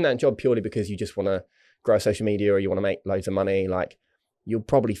 And if you're in that job purely because you just want to grow social media or you want to make loads of money, like, you'll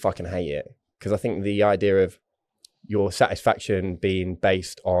probably fucking hate it. Because I think the idea of your satisfaction being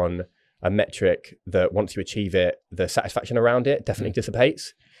based on a metric that once you achieve it, the satisfaction around it definitely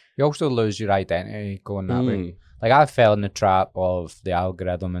dissipates. You also lose your identity going that way. Like, I fell in the trap of the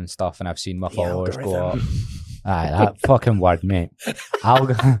algorithm and stuff, and I've seen my followers go up. Aye, that fucking word, mate.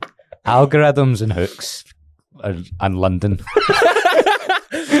 Algorithms and hooks and London.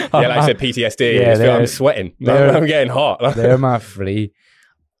 Yeah, like I said, PTSD. Yeah, I'm sweating. I'm getting hot. They're my free.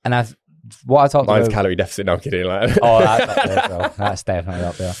 And what I talked Mine's about... calorie deficit. No, I'm kidding. Like. Oh, that's up there, bro. That's definitely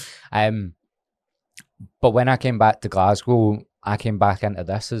up there. But when I came back to Glasgow, I came back into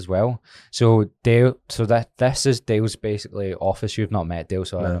this as well. So Dale, this is Dale's basically office. You've not met Dale,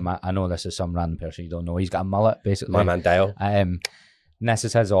 so no. I know this is some random person you don't know. He's got a mullet, basically. My man Dale. And this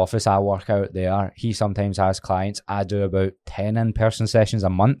is his office. I work out there. He sometimes has clients. I do about 10 in-person sessions a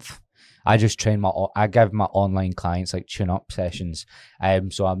month. I just I give my online clients like tune-up sessions.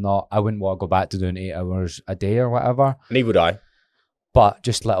 So I wouldn't want to go back to doing 8 hours a day or whatever. Neither would I. But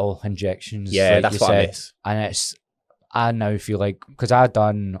just little injections. Yeah, like that's what I miss. And I now feel like, because I've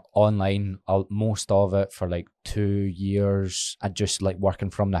done online most of it for like 2 years, and just like working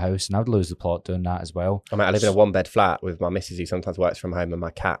from the house, and I'd lose the plot doing that as well. I live in a 1-bed flat with my missus who sometimes works from home and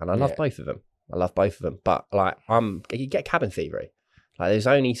my cat, and I love both of them. But like, you get cabin fever. Like, there's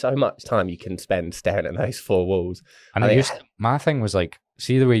only so much time you can spend staring at those 4 walls. And my thing was like,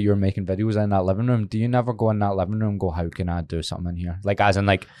 see the way you were making videos in that living room, do you never go in that living room and go, how can I do something in here? Like, as in,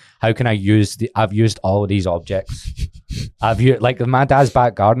 like, how can I I've used all of these objects. I've used, like, my dad's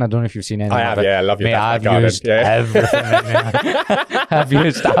back garden. I don't know if you've seen anything. I have, I love your dad's back garden. I've used everything in there. I've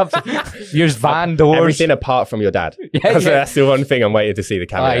used van doors. Everything apart from your dad. Yeah. That's the one thing I'm waiting to see the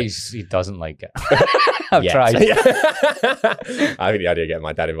camera. He doesn't like it. I've tried. I think the idea of getting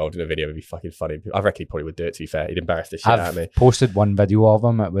my dad involved in a video would be fucking funny. I reckon he probably would do it, to be fair. He'd embarrass the shit out of me. I've posted one video of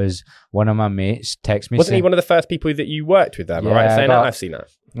him. It was one of my mates text me. Wasn't he one of the first people that you worked with them? Yeah, right, saying that? I've seen that.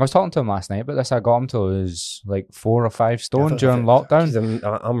 I was talking to him last night about this. I got him to his like 4 or 5 stone during lockdown. It's an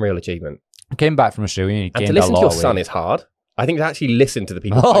unreal achievement. I came back from Australia and he gained to listen a lot to your of weight. son is hard. I think to actually listen to the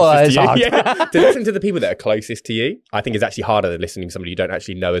people closest to you. Yeah, to listen to the people that are closest to you, I think is actually harder than listening to somebody you don't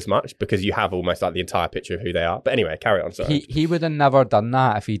actually know as much, because you have almost like the entire picture of who they are. But anyway, carry on. Sorry. He would have never done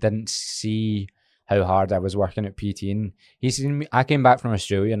that if he didn't see how hard I was working at PT. And he seen me. I came back from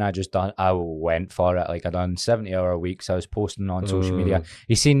Australia and I went for it. Like, I done 70-hour weeks. I was posting on social media.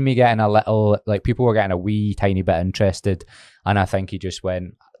 He seen me getting a little, like, people were getting a wee tiny bit interested, and I think he just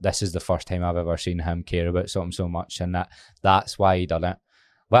went, this is the first time I've ever seen him care about something so much, and that's why he done it.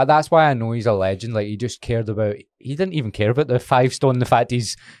 But that's why I know he's a legend. Like, he didn't even care about the 5 stone, the fact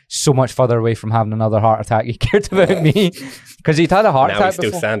he's so much further away from having another heart attack. He cared about me, because he'd had a heart attack. Now he's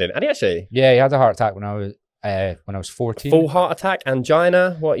still standing. And he actually? Yeah, he had a heart attack when I was 14. Full heart attack,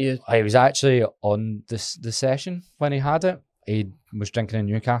 angina. I was actually on the session when he had it. He was drinking in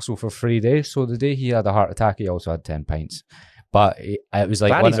Newcastle for 3 days. So the day he had a heart attack, he also had 10 pints. But it was like,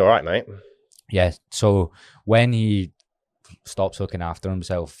 glad he's all right, mate. Yeah. So when he stops looking after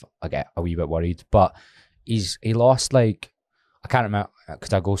himself, I get a wee bit worried. But he lost, like, I can't remember,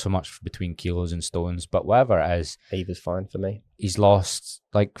 because I go so much between kilos and stones, but whatever it is, he was fine for me. He's lost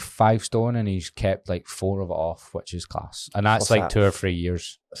like 5 stone and he's kept like 4 of it off, which is class. And that's what's like that? 2 or 3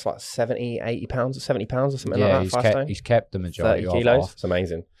 years. It's like 70, 80 pounds or 70 pounds or something Yeah, like that. he's kept the majority 30 of kilos. it off. It's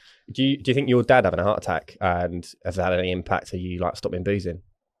amazing. Do you think your dad having a heart attack and has that had any impact? Are you like stopping boozing?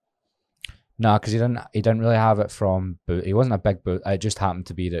 No, because he didn't really have it from boot. He wasn't a big boot. It just happened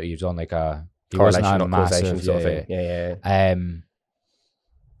to be that he was on like a correlation, not massive, causation sort of thing. Yeah.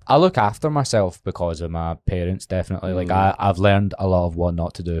 I look after myself because of my parents, definitely. Like, I've learned a lot of what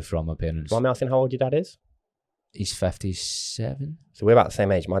not to do from my parents. Mind me asking how old your dad is? He's 57. So we're about the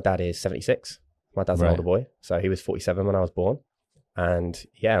same age. My dad is 76. My dad's an older boy. So he was 47 when I was born. And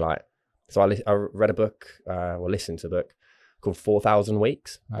yeah, like, so I read a book, or listened to a book called 4,000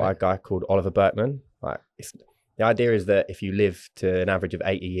 Weeks by a guy called Oliver Burkeman. Like, the idea is that if you live to an average of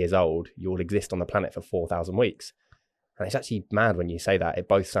 80 years old, you'll exist on the planet for 4,000 weeks. And it's actually mad when you say that. It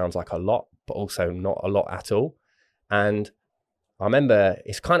both sounds like a lot, but also not a lot at all. And I remember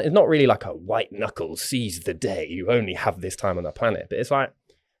it's not really like a white knuckle seize the day. You only have this time on the planet. But it's like,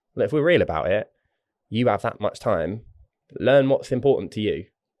 well, if we're real about it, you have that much time. Learn what's important to you.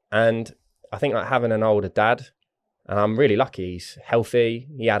 And I think like having an older dad, and I'm really lucky, he's healthy.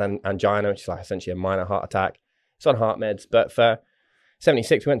 He had an angina, which is like essentially a minor heart attack. He's on heart meds. But for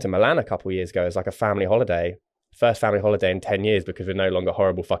 76, we went to Milan a couple of years ago as like a family holiday. First family holiday in 10 years, because we're no longer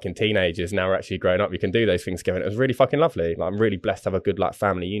horrible fucking teenagers. Now we're actually grown up. We can do those things together. And it was really fucking lovely. Like, I'm really blessed to have a good like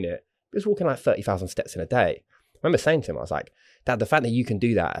family unit. He was walking like 30,000 steps in a day. remember saying to him, I was like, Dad, the fact that you can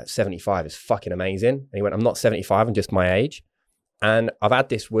do that at 75 is fucking amazing. And he went, I'm not 75, I'm just my age. And I've had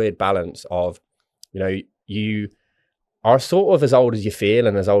this weird balance of, you are sort of as old as you feel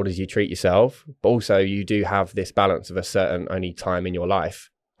and as old as you treat yourself, but also you do have this balance of a certain only time in your life.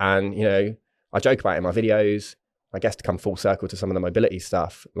 And, I joke about it in my videos, I guess to come full circle to some of the mobility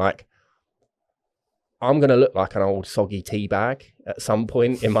stuff, like I'm going to look like an old soggy tea bag at some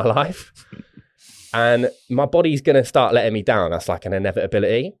point in my life. And my body's going to start letting me down. That's like an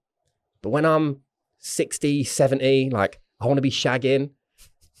inevitability. But when I'm 60, 70, like I want to be shagging.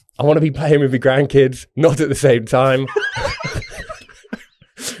 I want to be playing with my grandkids, not at the same time.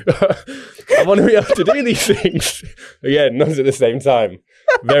 I want to be able to do these things. Again, not at the same time.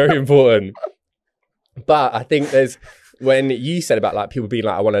 Very important. But I think when you said about like people being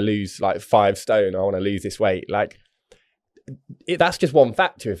like, I want to lose like 5 stone, I want to lose this weight. Like that's just one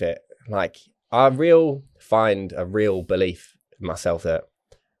factor of it. Like I find a real belief in myself that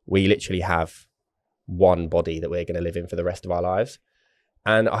we literally have one body that we're going to live in for the rest of our lives.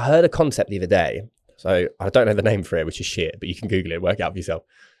 And I heard a concept the other day. So I don't know the name for it, which is shit, but you can Google it, work it out for yourself.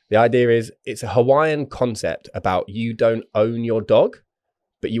 The idea is it's a Hawaiian concept about you don't own your dog,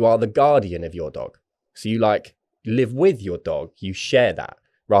 but you are the guardian of your dog. So you like live with your dog, you share that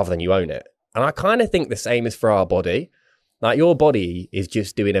rather than you own it. And I kind of think the same is for our body. Like your body is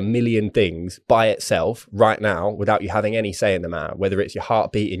just doing a million things by itself right now without you having any say in the matter, whether it's your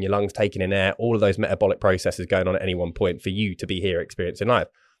heart beating, your lungs taking in air, all of those metabolic processes going on at any one point for you to be here experiencing life.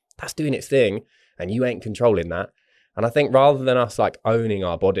 That's doing its thing and you ain't controlling that. And I think rather than us like owning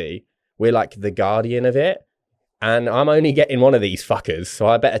our body, we're like the guardian of it. And I'm only getting one of these fuckers, so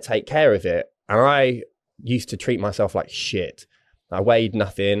I better take care of it. And I used to treat myself like shit. I weighed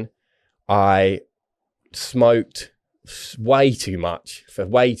nothing. I smoked way too much for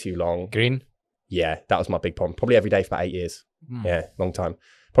way too long. Green? Yeah, that was my big problem. Probably every day for about 8 years. Yeah, long time.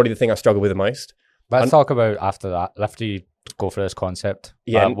 Probably the thing I struggle with the most. Let's talk about after that. After you go for this concept.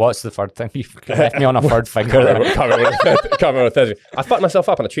 Yeah. What's the third thing? You've left me on a third finger. Can't remember the third. I fucked myself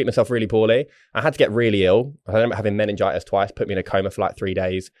up and I treat myself really poorly. I had to get really ill. I ended up having meningitis twice, put me in a coma for like 3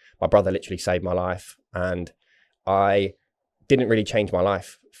 days. My brother literally saved my life. And I didn't really change my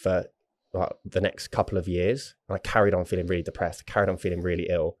life for like the next couple of years. And I carried on feeling really depressed, carried on feeling really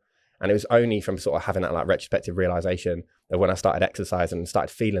ill. And it was only from sort of having that like retrospective realization that when I started exercising and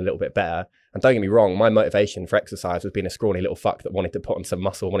started feeling a little bit better, and don't get me wrong, my motivation for exercise was being a scrawny little fuck that wanted to put on some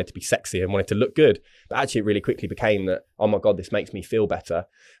muscle, wanted to be sexy and wanted to look good. But actually it really quickly became that, oh my God, this makes me feel better.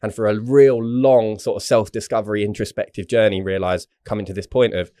 And for a real long sort of self-discovery, introspective journey, realized coming to this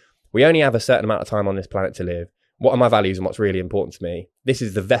point of, we only have a certain amount of time on this planet to live. What are my values and what's really important to me? This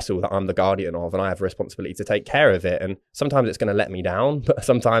is the vessel that I'm the guardian of, and I have a responsibility to take care of it. And sometimes it's going to let me down, but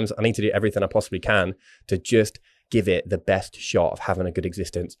sometimes I need to do everything I possibly can to just give it the best shot of having a good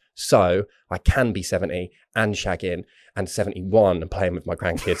existence. So I can be 70 and shagging and 71 and playing with my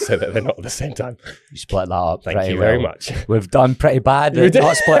grandkids so that they're not at the same time. You split that up. Thank you very much. We've done pretty bad at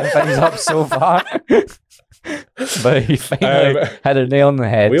not splitting things up so far. But he finally had a nail on the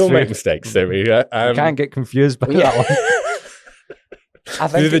head. We all make mistakes, don't we? You can't get confused by that one. I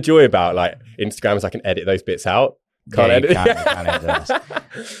think the joy about like Instagram is I can edit those bits out. Can't edit. Can't edit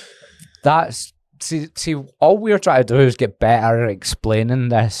this. That's see, all we're trying to do is get better at explaining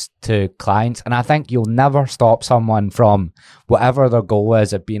this to clients, and I think you'll never stop someone from whatever their goal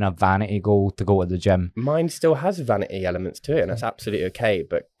is, it being a vanity goal to go to the gym. Mine still has vanity elements to it, and that's absolutely okay.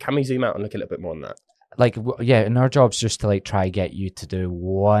 But can we zoom out and look a little bit more on that? Like, yeah, and our job's just to like try get you to do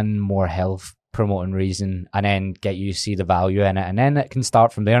one more health promoting reason and then get you to see the value in it, and then it can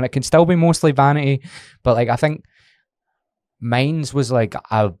start from there, and it can still be mostly vanity. But like, I think mine's was like,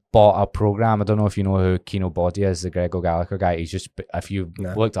 I bought a program. I don't know if you know who Kino Body is, the Grego Gallagher guy. He's just, if you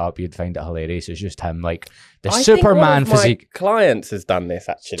looked up, you'd find it hilarious. It's just him, like the Superman physique. My clients has done this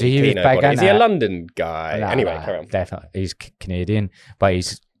actually. Is he a London guy? Anyway, carry on. Definitely, he's Canadian, but he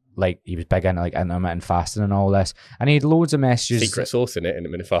was big into like intermittent fasting and all this, and he had loads of messages. Secret sauce in it,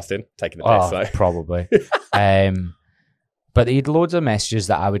 intermittent fasting, taking the piss. So. Probably. But he had loads of messages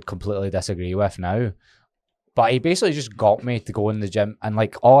that I would completely disagree with now. But he basically just got me to go in the gym, and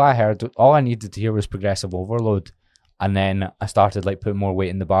like all I needed to hear was progressive overload, and then I started like putting more weight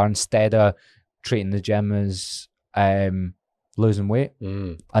in the bar instead of treating the gym as losing weight.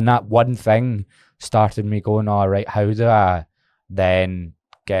 And that one thing started me going, all right, how do I then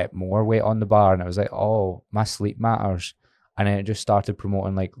get more weight on the bar? And it was like, oh, my sleep matters. And then it just started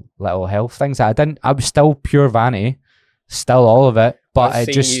promoting like little health things that I was still pure vanity, still all of it, but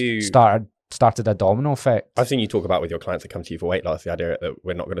it just started started a domino effect. I've seen you talk about with your clients that come to you for weight loss, the idea that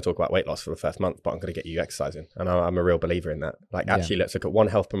we're not going to talk about weight loss for the first month, but I'm going to get you exercising. And I'm a real believer in that. Like, actually, let's look at one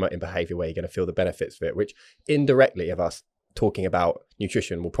health promoting behavior where you're going to feel the benefits of it, which indirectly of us talking about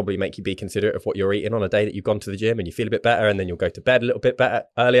nutrition will probably make you be considerate of what you're eating on a day that you've gone to the gym and you feel a bit better, and then you'll go to bed a little bit better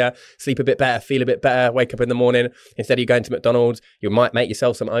earlier, sleep a bit better, feel a bit better, wake up in the morning. Instead of you going to McDonald's, you might make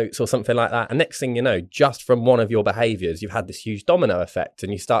yourself some oats or something like that. And next thing you know, just from one of your behaviors, you've had this huge domino effect,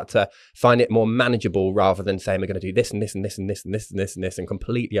 and you start to find it more manageable rather than saying we're going to do this and this and this and this and this and this and this and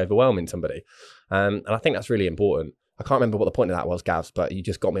completely overwhelming somebody. And I think that's really important. I can't remember what the point of that was, Gavs, but you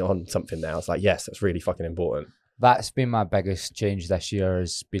just got me on something there. I was like, yes, that's really fucking important. That's been my biggest change this year,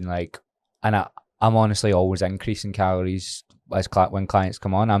 has been like, and I'm honestly always increasing calories when clients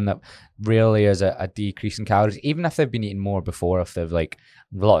come on. I'm not really as a decrease in calories, even if they've been eating more before. If they've like,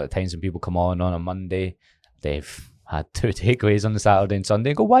 a lot of the times when people come on a Monday, they've had 2 takeaways on the Saturday and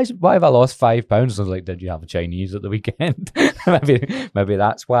Sunday and go, why have I lost 5 pounds? I was like, did you have a Chinese at the weekend? maybe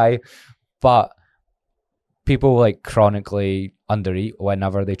that's why. But people like chronically undereat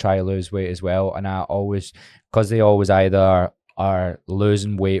whenever they try to lose weight as well. And I always, because they always either are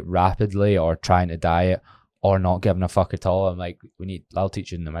losing weight rapidly or trying to diet or not giving a fuck at all, I'm like, I'll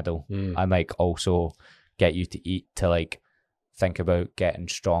teach you in the middle. I like also get you to eat, to like think about getting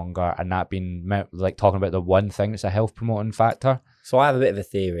stronger, and that being like talking about the one thing that's a health promoting factor. So I have a bit of a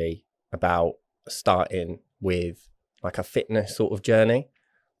theory about starting with like a fitness sort of journey.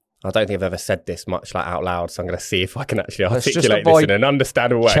 I don't think I've ever said this much like out loud, so I'm going to see if I can actually articulate this in an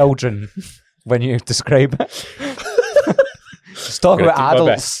understandable way. Children, when you describe it. Just talk about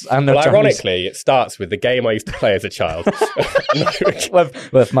adults and their ironically, it starts with the game I used to play as a child.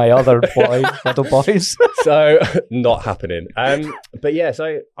 with my other little boys. So, not happening. But yeah,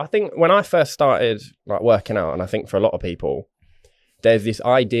 so I think when I first started like working out, and I think for a lot of people, there's this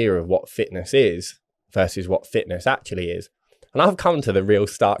idea of what fitness is versus what fitness actually is. And I've come to the real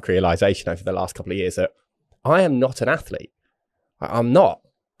stark realization over the last couple of years that I am not an athlete. I'm not.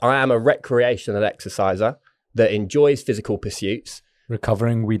 I am a recreational exerciser that enjoys physical pursuits.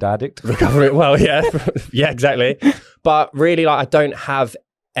 Recovering weed addict. Well, yeah. Yeah, exactly. But really, like, I don't have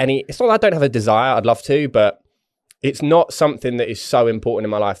any, it's not that I don't have a desire, I'd love to, but it's not something that is so important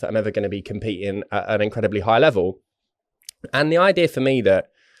in my life that I'm ever going to be competing at an incredibly high level. And the idea for me that,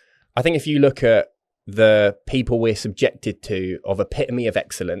 I think if you look at the people we're subjected to of epitome of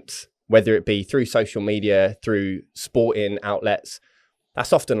excellence, whether it be through social media, through sporting outlets,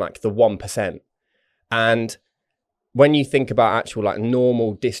 that's often like the 1%. And when you think about actual like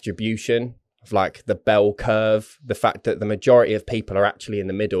normal distribution of like the bell curve, the fact that the majority of people are actually in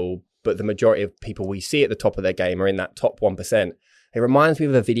the middle, but the majority of people we see at the top of their game are in that top 1%. It reminds me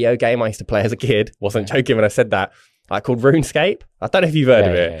of a video game I used to play as a kid. Wasn't joking when I said that. Like called RuneScape. I don't know if you've heard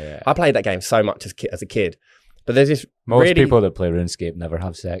of it. Yeah. I played that game so much as a kid. But there's this most people that play RuneScape never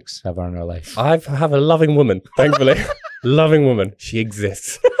have sex ever in their life. I have a loving woman, thankfully. Loving woman. She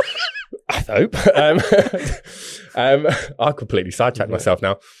exists. I hope. I completely sidetracked myself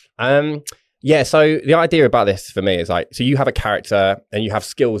now. Yeah, so the idea about this for me is like, so you have a character and you have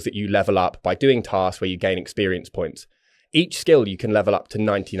skills that you level up by doing tasks where you gain experience points. Each skill you can level up to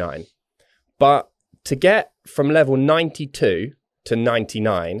 99. But to get from level 92 to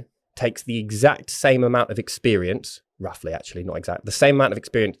 99 takes the exact same amount of experience, roughly actually, not exact, the same amount of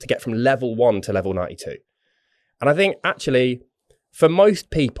experience to get from level 1 to level 92. And I think actually for most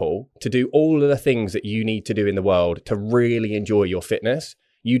people to do all of the things that you need to do in the world to really enjoy your fitness,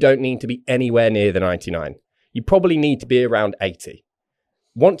 you don't need to be anywhere near the 99. You probably need to be around 80.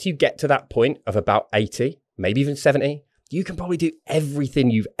 Once you get to that point of about 80, maybe even 70, you can probably do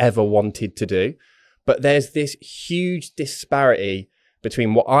everything you've ever wanted to do. But there's this huge disparity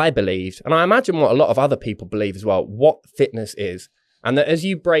between what I believed, and I imagine what a lot of other people believe as well, what fitness is. And that as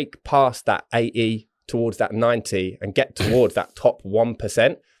you break past that 80 towards that 90 and get towards that top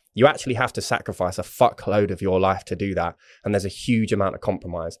 1%, you actually have to sacrifice a fuckload of your life to do that. And there's a huge amount of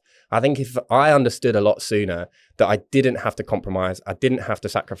compromise. I think if I understood a lot sooner that I didn't have to compromise, I didn't have to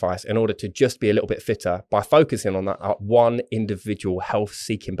sacrifice in order to just be a little bit fitter by focusing on that one individual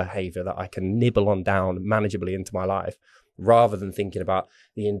health-seeking behavior that I can nibble on down manageably into my life, rather than thinking about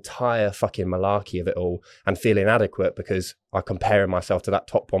the entire fucking malarkey of it all and feeling inadequate because I'm comparing myself to that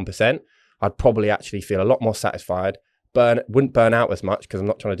top 1%, I'd probably actually feel a lot more satisfied, wouldn't burn out as much because I'm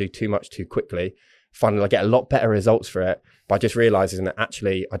not trying to do too much too quickly, find I get a lot better results for it by just realizing that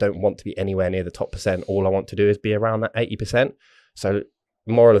actually I don't want to be anywhere near the top percent. All I want to do is be around that 80%. So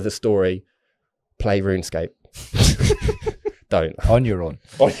moral of the story, play RuneScape. Don't. On your own.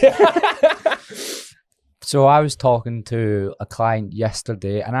 So I was talking to a client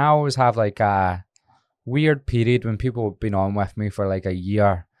yesterday, and I always have like a weird period when people have been on with me for like a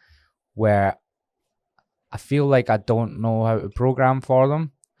year where I feel like I don't know how to program for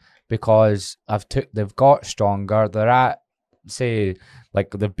them because they've got stronger. They're at, say,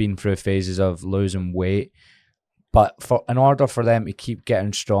 like they've been through phases of losing weight, but in order for them to keep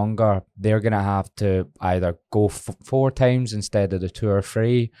getting stronger, they're going to have to either go 4 times instead of the 2 or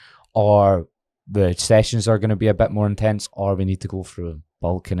 3, or the sessions are going to be a bit more intense, or we need to go through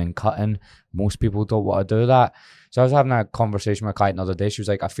bulking and cutting. Most people don't want to do that. So I was having a conversation with a client the other day. She was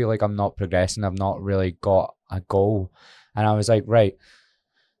like, I feel like I'm not progressing. I've not really got a goal. And I was like, right,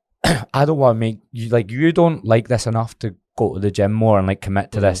 I don't want to make you like, you don't like this enough to go to the gym more and like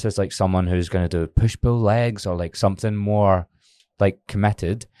commit to this as like someone who's going to do push-pull legs or like something more like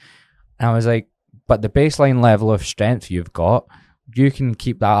committed. And I was like, but the baseline level of strength you've got, you can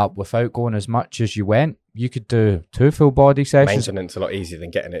keep that up without going as much as you went. You could do 2 full body sessions. Maintenance a lot easier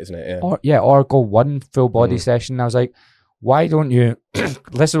than getting it, isn't it? Yeah. Or go 1 full body session. And I was like, why don't you?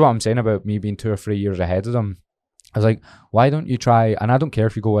 This is what I'm saying about me being 2 or 3 years ahead of them. I was like, why don't you try? And I don't care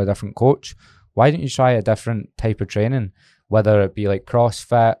if you go with a different coach. Why don't you try a different type of training, whether it be like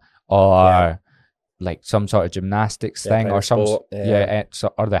CrossFit or like some sort of gymnastics thing or some or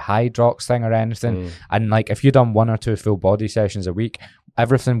the Hydrox thing or anything. And like if you've done 1 or 2 full body sessions a week,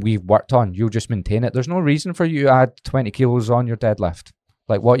 everything we've worked on, you'll just maintain it. There's no reason for you to add 20 kilos on your deadlift.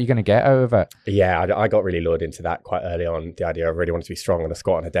 Like, what are you going to get out of it? Yeah, I got really lured into that quite early on. The idea I really wanted to be strong on a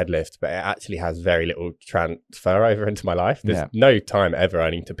squat and a deadlift, but it actually has very little transfer over into my life. There's no time ever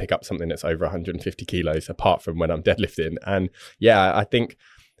I need to pick up something that's over 150 kilos apart from when I'm deadlifting. And yeah, I think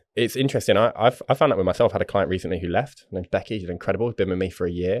it's interesting. I found that with myself. I had a client recently who left. Her name's Becky. She's incredible. She's been with me for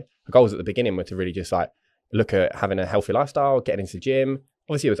a year. Her goals at the beginning were to really just like look at having a healthy lifestyle, getting into the gym.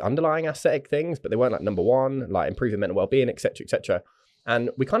 Obviously, it was underlying aesthetic things, but they weren't like number one, like improving mental well-being, etc., etc.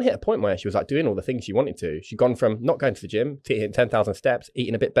 And we kind of hit a point where she was like doing all the things she wanted to. She'd gone from not going to the gym to hitting 10,000 steps,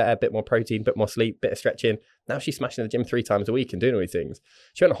 eating a bit better, a bit more protein, a bit more sleep, bit of stretching. Now she's smashing the gym 3 times a week and doing all these things.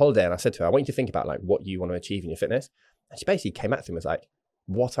 She went on holiday and I said to her, I want you to think about like what you want to achieve in your fitness. And she basically came back to me and was like,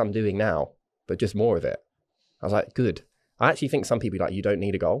 what I'm doing now, but just more of it. I was like, good. I actually think some people like, you don't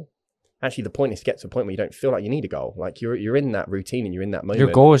need a goal. Actually, the point is to get to a point where you don't feel like you need a goal. Like you're in that routine and you're in that moment. Your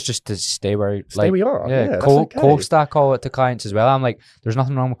goal is just to stay where we are. Yeah, coast. I call it to clients as well. I'm like, there's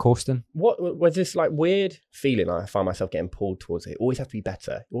nothing wrong with coasting. What was this like weird feeling I find myself getting pulled towards it? Always have to be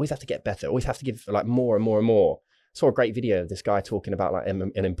better. Always have to get better. Always have to give like more and more and more. Saw a great video of this guy talking about like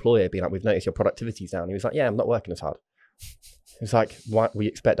an employer being like, we've noticed your productivity's down. He was like, yeah, I'm not working as hard. It's like, why we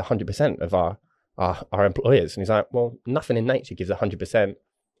expect 100% of our employers? And he's like, well, nothing in nature gives 100%.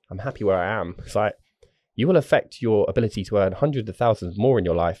 I'm happy where I am. It's like, you will affect your ability to earn hundreds of thousands more in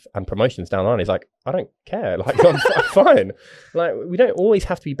your life and promotions down the line. He's like, I don't care. Like, I'm fine. Like, we don't always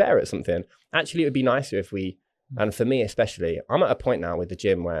have to be better at something. Actually, it would be nicer if we, and for me especially, I'm at a point now with the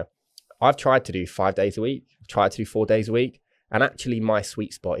gym where I've tried to do 5 days a week, tried to do 4 days a week. And actually my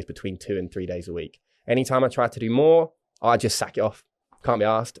sweet spot is between 2 and 3 days a week. Anytime I try to do more, I just sack it off. Can't be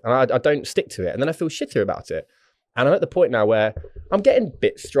asked. And I don't stick to it. And then I feel shitter about it. And I'm at the point now where I'm getting a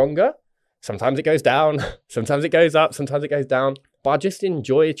bit stronger. Sometimes it goes down, sometimes it goes up, sometimes it goes down. But I just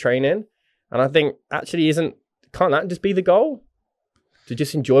enjoy training. And I think actually can't that just be the goal? To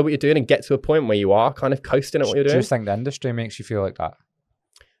just enjoy what you're doing and get to a point where you are kind of coasting at what you're doing? Do you think the industry makes you feel like that?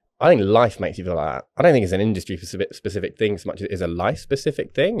 I think life makes you feel like that. I don't think it's an industry specific thing so much as it is a life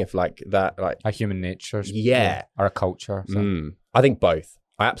specific thing. If like that, like a human nature, or a culture. I think both.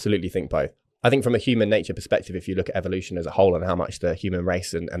 I absolutely think both. I think from a human nature perspective, if you look at evolution as a whole and how much the human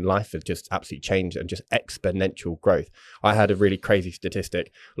race and life have just absolutely changed and just exponential growth. I heard a really crazy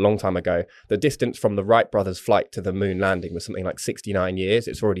statistic a long time ago. The distance from the Wright brothers' flight to the moon landing was something like 69 years.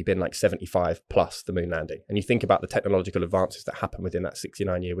 It's already been like 75 plus the moon landing. And you think about the technological advances that happen within that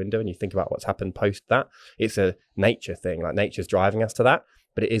 69-year window, and you think about what's happened post that. It's a nature thing. Like nature's driving us to that.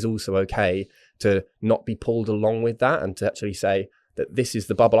 But it is also okay to not be pulled along with that and to actually say that this is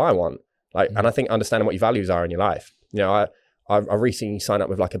the bubble I want. Like, and I think understanding what your values are in your life. You know, I recently signed up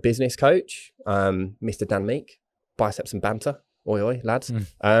with like a business coach, Mr. Dan Meek, biceps and banter. Oi, oi, lads.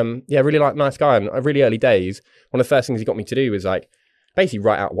 Yeah, really like nice guy. And really early days, one of the first things he got me to do was like basically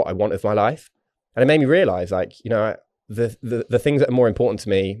write out what I want of my life. And it made me realize like, you know, the things that are more important to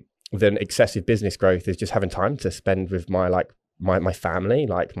me than excessive business growth is just having time to spend with my family,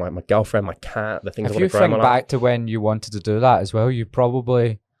 like my girlfriend, my cat, the things I want to grow in my life. If you think back to when you wanted to do that as well, you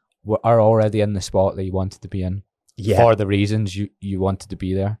probably are already in the spot that you wanted to be in for the reasons you wanted to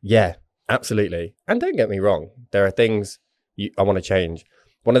be there. Yeah, absolutely. And don't get me wrong, there are things I want to change.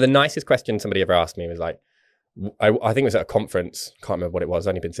 One of the nicest questions somebody ever asked me was like, I think it was at a conference. Can't remember what it was.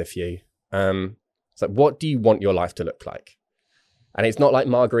 Only been to a few. It's like, what do you want your life to look like? And it's not like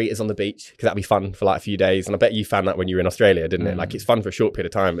margaritas on the beach, because that'd be fun for like a few days. And I bet you found that when you were in Australia, didn't it? Like, it's fun for a short period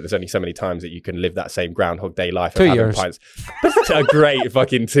of time, but there's only so many times that you can live that same Groundhog Day life. 2 years. Pints. A great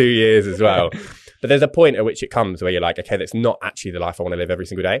fucking 2 years as well. But there's a point at which it comes where you're like, okay, that's not actually the life I want to live every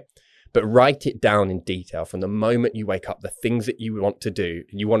single day. But write it down in detail from the moment you wake up, the things that you want to do,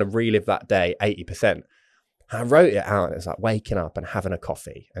 and you want to relive that day 80%. I wrote it out, and it's like waking up and having a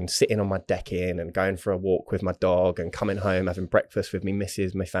coffee and sitting on my deck in and going for a walk with my dog and coming home, having breakfast with me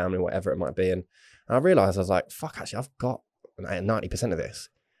missus, my family, whatever it might be. And I realized, I was like, fuck, actually, I've got 90% of this.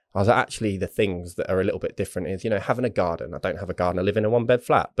 I was like, actually, the things that are a little bit different is, having a garden. I don't have a garden. I live in a 1-bed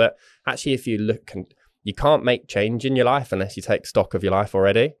flat. But actually, if you look, and you can't make change in your life unless you take stock of your life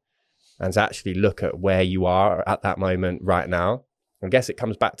already, and to actually look at where you are at that moment right now. I guess it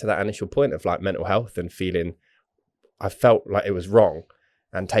comes back to that initial point of like mental health and feeling I felt like it was wrong,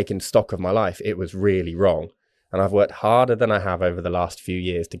 and taking stock of my life, it was really wrong. And I've worked harder than I have over the last few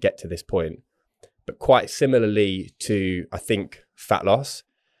years to get to this point. But quite similarly to, I think, fat loss,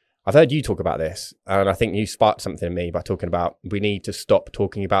 I've heard you talk about this, and I think you sparked something in me by talking about we need to stop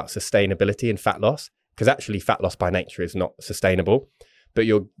talking about sustainability in fat loss, because actually fat loss by nature is not sustainable, but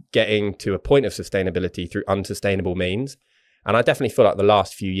you're getting to a point of sustainability through unsustainable means. And I definitely feel like the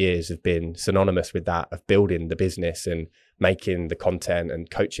last few years have been synonymous with that, of building the business and making the content and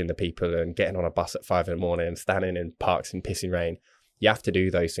coaching the people and getting on a bus at 5 a.m. and standing in parks in pissing rain. You have to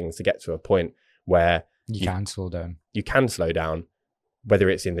do those things to get to a point where you can slow down. You can slow down, whether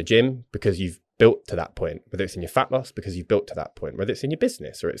it's in the gym because you've built to that point, whether it's in your fat loss because you've built to that point, whether it's in your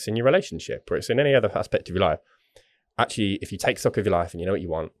business or it's in your relationship or it's in any other aspect of your life. Actually, if you take stock of your life and you know what you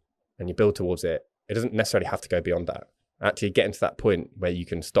want and you build towards it, it doesn't necessarily have to go beyond that. Actually getting to that point where you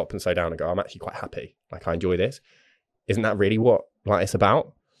can stop and slow down and go, I'm actually quite happy. Like, I enjoy this. Isn't that really what it's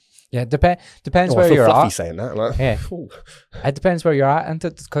about? Yeah, depends where you're at. Saying that. Like, yeah, it depends where you're at, and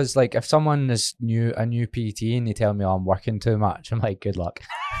because like if someone is a new PT and they tell me, I'm working too much, I'm like, good luck.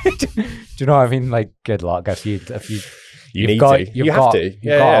 Do you know what I mean? Like, good luck if you you've got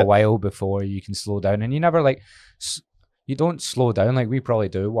a while before you can slow down, and you never like. You don't slow down. Like, we probably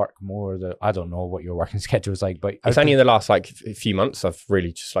do work more. I don't know what your working schedule is like, but it's only in the last like few months I've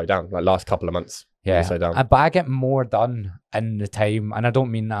really just slowed down. Like last couple of months, yeah. Slowed down. But I get more done in the time, and I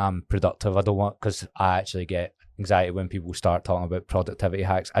don't mean that I'm productive. I don't want, because I actually get anxiety when people start talking about productivity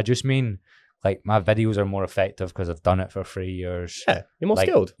hacks. I just mean like my videos are more effective because I've done it for 3 years. Yeah, you're more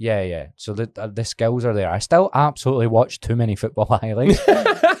skilled. Yeah. So the skills are there. I still absolutely watch too many football highlights.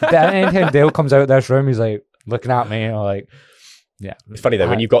 Anytime Dale comes out of this room, he's like looking at me, like, yeah. It's funny though,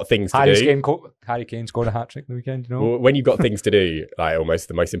 when you've got things to do. Harry Kane scored a hat-trick the weekend, you know? Well, when you've got things to do, like almost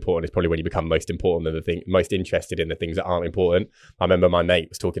the most important is probably when you become most important than the thing, most interested in the things that aren't important. I remember my mate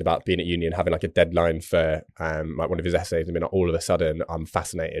was talking about being at uni and having like a deadline for like one of his essays, and being like, all of a sudden I'm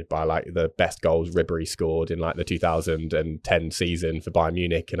fascinated by like the best goals Ribéry scored in like the 2010 season for Bayern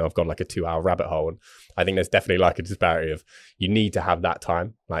Munich, and I've gone like a 2-hour rabbit hole. And I think there's definitely like a disparity of, you need to have that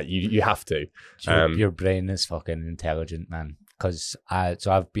time. Like you have to. Your brain is fucking intelligent, man. Because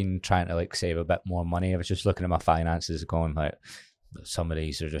I've been trying to like save a bit more money. I was just looking at my finances going like, some of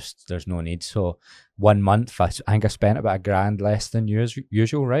these are just, there's no need. So 1 month, I think I spent about $1,000 less than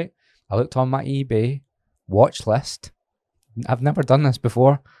usual, right? I looked on my eBay watch list. I've never done this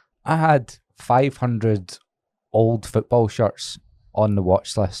before. I had 500 old football shirts on the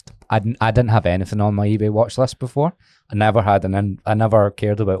watch list. I didn't have anything on my eBay watch list before. I never had, and I never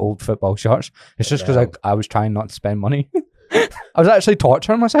cared about old football shirts. It's just because I was trying not to spend money. I was actually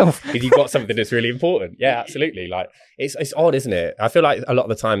torturing myself. Because you've got something that's really important. Yeah, absolutely. Like, it's odd, isn't it? I feel like a lot of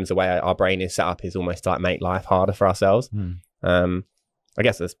the times the way our brain is set up is almost like make life harder for ourselves. I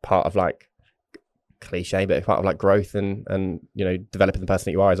guess that's part of like cliche, but part of like growth and developing the person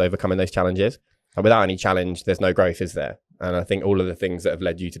that you are is overcoming those challenges. And without any challenge, there's no growth, is there? And I think all of the things that have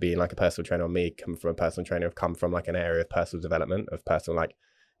led you to being like a personal trainer, or me come from a personal trainer, have come from like an area of personal development, of personal like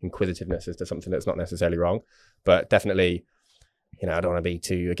inquisitiveness as to something that's not necessarily wrong, but definitely, I don't want to be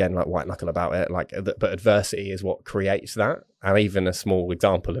too, again, like white knuckle about it, like, but adversity is what creates that. And even a small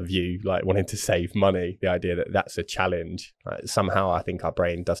example of you like wanting to save money, the idea that that's a challenge, somehow I think our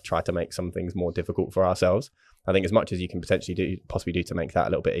brain does try to make some things more difficult for ourselves. I think as much as you can potentially possibly do to make that a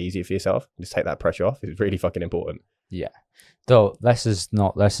little bit easier for yourself, just take that pressure off, is really fucking important. Yeah. Though this is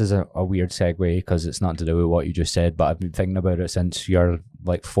a weird segue because it's not to do with what you just said, but I've been thinking about it since your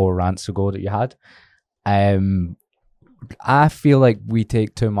like 4 rants ago that you had. I feel like we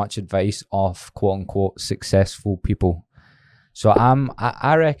take too much advice off quote unquote successful people. So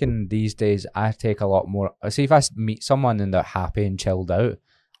I reckon these days I take a lot more. See, if I meet someone and they're happy and chilled out,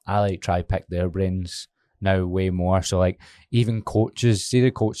 I like try pick their brains now way more. So like even coaches, see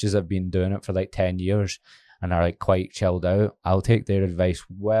the coaches that have been doing it for like 10 years and are like quite chilled out. I'll take their advice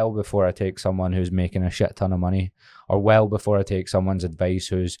well before I take someone who's making a shit ton of money, or well before I take someone's advice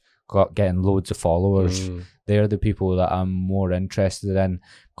who's getting loads of followers. They're the people that I'm more interested in,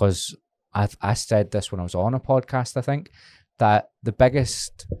 because I said this when I was on a podcast, I think, that the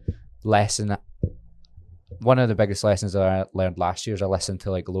biggest lesson, one of the biggest lessons that I learned last year is I listened to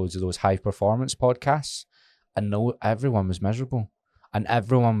like loads of those high performance podcasts, and no, everyone was miserable. And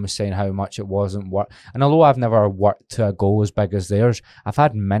everyone was saying how much it wasn't work. And although I've never worked to a goal as big as theirs, I've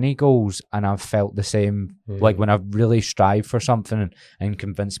had many goals and I've felt the same. Like when I've really strived for something and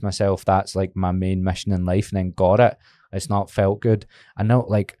convinced myself that's like my main mission in life and then got it, it's not felt good. I know,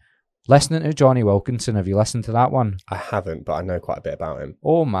 like, listening to Johnny Wilkinson, have you listened to that one? I haven't, but I know quite a bit about him.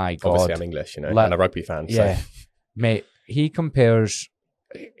 Oh my God. Obviously I'm English, you know, and a rugby fan. Yeah. So. Mate,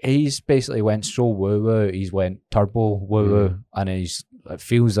 he's basically went so woo-woo, he's went turbo woo-woo, and it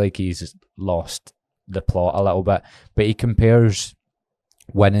feels like he's lost the plot a little bit. But he compares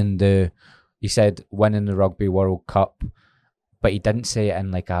winning the Rugby World Cup, but he didn't say it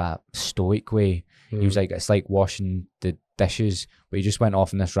in like a stoic way. He was like, it's like washing the dishes, but he just went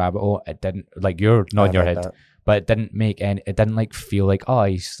off in this rabbit hole. It didn't, like, you're nodding your head, but it didn't like feel like, oh,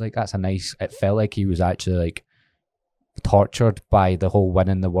 he's like, that's a nice, it felt like he was actually like tortured by the whole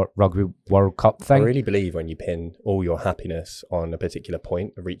winning the Rugby World Cup thing. I really believe when you pin all your happiness on a particular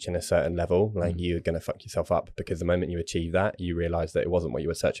point, reaching a certain level, like you're going to fuck yourself up, because the moment you achieve that, you realize that it wasn't what you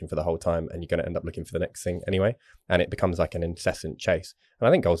were searching for the whole time, and you're going to end up looking for the next thing anyway, and it becomes like an incessant chase. And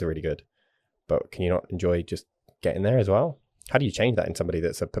I think goals are really good, but can you not enjoy just getting there as well? How do you change that in somebody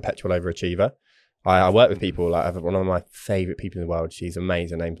that's a perpetual overachiever? I work with people, like I have one of my favorite people in the world. She's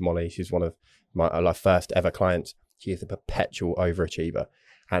amazing, named Molly. She's one of my first ever clients. She is a perpetual overachiever,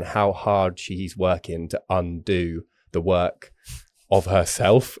 and how hard she's working to undo the work of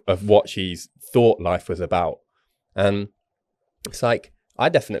herself, of what she's thought life was about. And it's like, I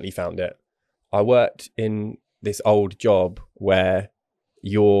definitely found it. I worked in this old job where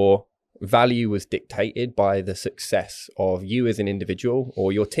your value was dictated by the success of you as an individual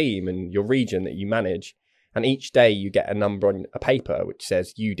or your team and your region that you manage. And each day you get a number on a paper which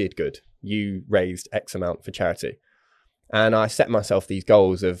says you did good. You raised X amount for charity. And I set myself these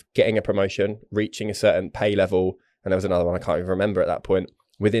goals of getting a promotion, reaching a certain pay level. And there was another one I can't even remember at that point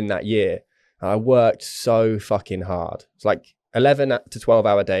within that year. And I worked so fucking hard. It's like 11 to 12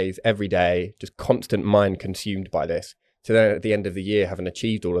 hour days every day, just constant mind consumed by this. So then at the end of the year, having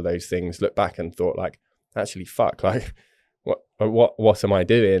achieved all of those things, look back and thought like, actually, fuck, like what am I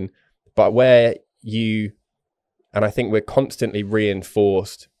doing? But and I think we're constantly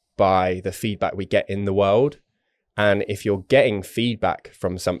reinforced by the feedback we get in the world. And if you're getting feedback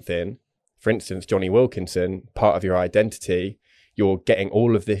from something, for instance, Johnny Wilkinson, part of your identity, you're getting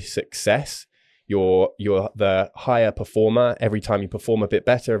all of this success. You're the higher performer. Every time you perform a bit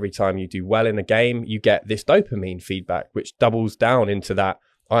better, every time you do well in a game, you get this dopamine feedback, which doubles down into that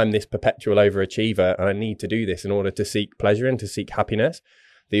I'm this perpetual overachiever and I need to do this in order to seek pleasure and to seek happiness.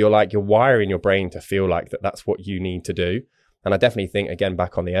 That you're wiring your brain to feel like that's what you need to do. And I definitely think, again,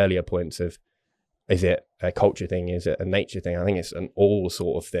 back on the earlier points of, is it a culture thing? Is it a nature thing? I think it's an all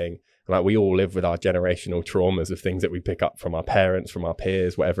sort of thing. Like, we all live with our generational traumas of things that we pick up from our parents, from our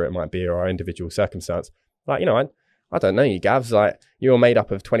peers, whatever it might be, or our individual circumstance. Like, I don't know you, Gavs. Like, you're made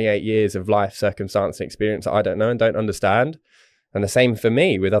up of 28 years of life, circumstance, and experience that I don't know and don't understand. And the same for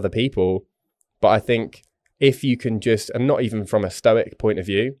me with other people. But I think if you can just, and not even from a stoic point of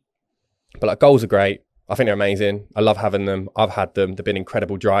view, but like, goals are great. I think they're amazing. I love having them. I've had them. They've been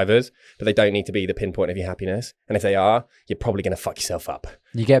incredible drivers, but they don't need to be the pinpoint of your happiness. And if they are, you're probably going to fuck yourself up.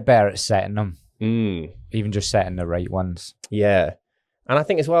 You get better at setting them. Even just setting the right ones. Yeah. And I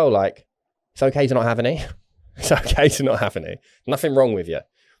think as well, like, it's okay to not have any. It's okay to not have any. Nothing wrong with you.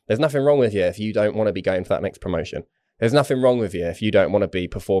 There's nothing wrong with you if you don't want to be going for that next promotion. There's nothing wrong with you if you don't want to be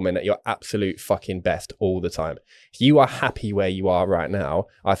performing at your absolute fucking best all the time. If you are happy where you are right now,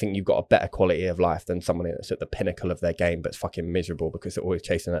 I think you've got a better quality of life than someone that's at the pinnacle of their game but's fucking miserable because they're always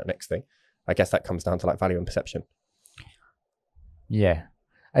chasing that next thing. I guess that comes down to like value and perception. Yeah.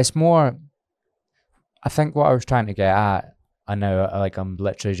 It's more, I think what I was trying to get at, I know, like, I'm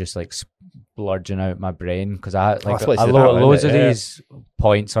literally just like splurging out my brain because I like loads of these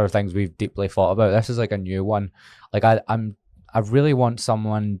points are things we've deeply thought about. This is like a new one. Like, I really want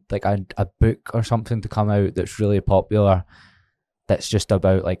someone, like a book or something to come out that's really popular, that's just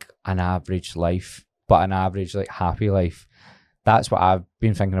about like an average life, but an average like happy life. That's what I've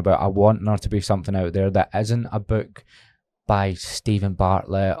been thinking about. I want there to be something out there that isn't a book by Stephen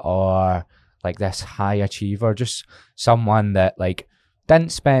Bartlett or like this high achiever, just someone that like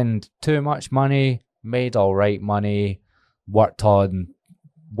didn't spend too much money, made all right money, went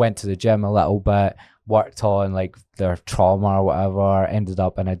to the gym a little bit, worked on like their trauma or whatever, ended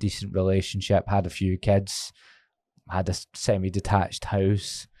up in a decent relationship, had a few kids, had a semi-detached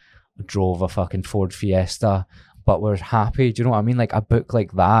house, drove a fucking Ford Fiesta, but were happy. Do you know what I mean? Like a book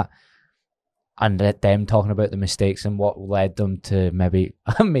like that, and them talking about the mistakes and what led them to maybe,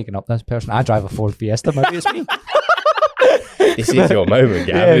 I'm making up this person, I drive a Ford Fiesta, maybe it's me. This is your moment,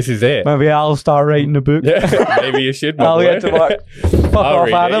 Gav. Yeah, this is it. Maybe I'll start writing a book. Yeah, maybe you should. I'll get to work. Fuck off,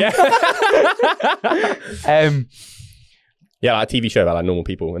 Adam. Yeah, like a TV show about like normal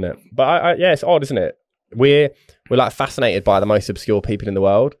people, isn't it? But yeah, it's odd, isn't it? We're like fascinated by the most obscure people in the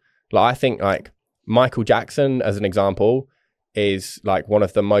world. Like I think like Michael Jackson, as an example, is like one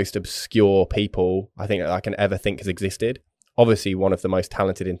of the most obscure people I think that I can ever think has existed. Obviously, one of the most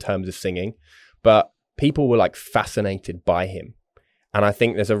talented in terms of singing, but people were like fascinated by him. And I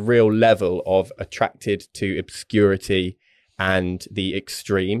think there's a real level of attracted to obscurity and the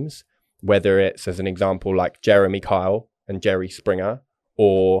extremes, whether it's, as an example, like Jeremy Kyle and Jerry Springer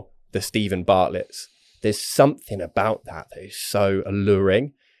or the Stephen Bartletts. There's something about that is so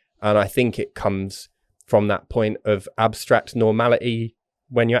alluring. And I think it comes from that point of abstract normality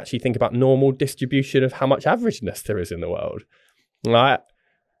when you actually think about normal distribution of how much averageness there is in the world. Like,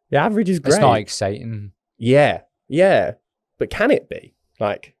 the average is great. It's not exciting. Yeah. But can it be?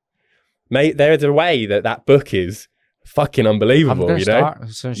 Like, mate, there's a way that book is fucking unbelievable, I'm you know?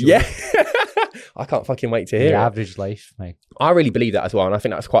 Yeah. I can't fucking wait to hear the it. average life, mate. I really believe that as well. And I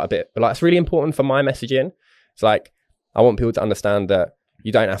think that's quite a bit, but like, it's really important for my messaging. It's like, I want people to understand that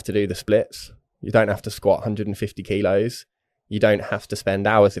you don't have to do the splits. You don't have to squat 150 kilos. You don't have to spend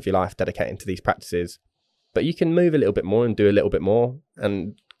hours of your life dedicating to these practices, but you can move a little bit more and do a little bit more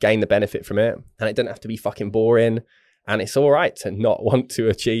and gain the benefit from it. And it doesn't have to be fucking boring. And it's all right to not want to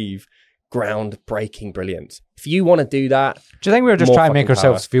achieve groundbreaking brilliance. If you want to do that, do you think we were just trying to make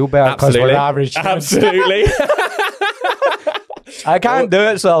ourselves feel better because we're average? Absolutely. I can't do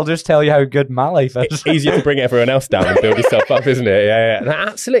it, so I'll just tell you how good my life is. It's easier to bring everyone else down and build yourself up, isn't it? Yeah. No,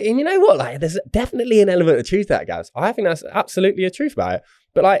 absolutely. And you know what? Like, there's definitely an element of truth to that, guys. I think that's absolutely a truth about it.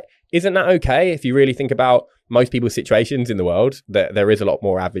 But like, isn't that okay if you really think about most people's situations in the world? That there is a lot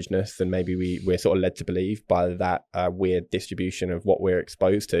more averageness than maybe we're sort of led to believe by that weird distribution of what we're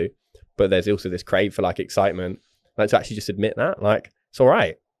exposed to. But there's also this crave for like excitement. Like to actually just admit that, like, it's all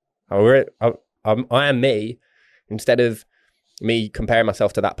right. I am me. Instead of me comparing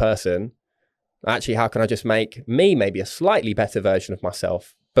myself to that person, actually, how can I just make me maybe a slightly better version of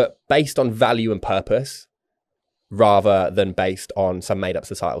myself, but based on value and purpose rather than based on some made up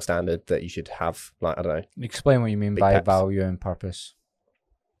societal standard that you should have, like, I don't know. Explain what you mean by value and purpose.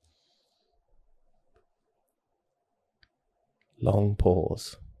 Long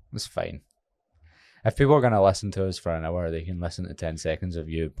pause. It's fine. If people are going to listen to us for an hour, they can listen to 10 seconds of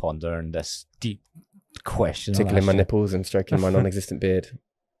you pondering this deep question. Tickling my nipples and stroking my non-existent beard.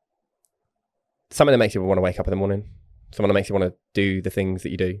 Something that makes you want to wake up in the morning. Something that makes you want to do the things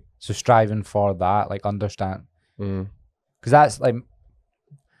that you do. So striving for that, like understand. Because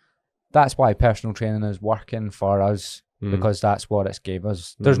that's why personal training is working for us. Because that's what it's gave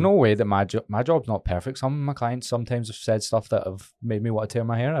us. There's no way that my job's not perfect. Some of my clients sometimes have said stuff that have made me want to tear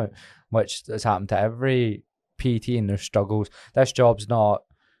my hair out, which has happened to every PT and their struggles. This job's not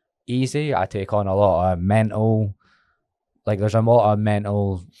easy. I take on a lot of mental, like there's a lot of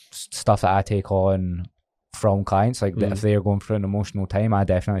mental stuff that I take on from clients. Like if they're going through an emotional time, I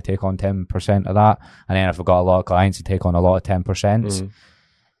definitely take on 10% of that. And then if I've got a lot of clients, I take on a lot of 10%.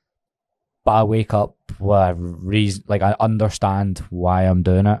 But I wake up with a reason, like I understand why I'm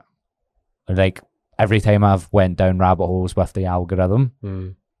doing it. Like every time I've went down rabbit holes with the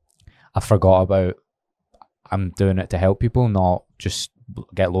algorithm, I forgot about I'm doing it to help people, not just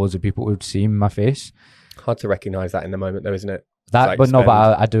get loads of people to see my face. Hard to recognise that in the moment though, isn't it? That, like,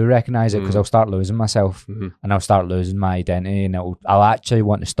 but I do recognise it because I'll start losing myself and I'll start losing my identity, and I'll actually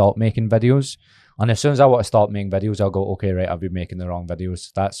want to stop making videos. And as soon as I want to stop making videos, I'll go, okay, right, I've been making the wrong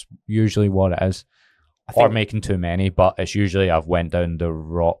videos. That's usually what it is. Or making too many, but it's usually I've went down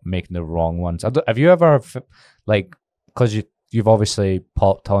making the wrong ones. Have you ever, like, because you've obviously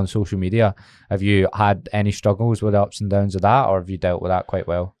popped on social media, have you had any struggles with the ups and downs of that, or have you dealt with that quite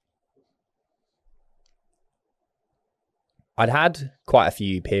well? I'd had quite a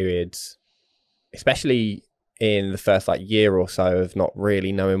few periods, especially in the first like year or so, of not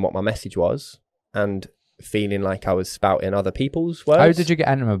really knowing what my message was. And feeling like I was spouting other people's words. How did you get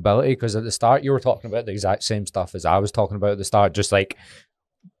into mobility? Because at the start, you were talking about the exact same stuff as I was talking about at the start, just like,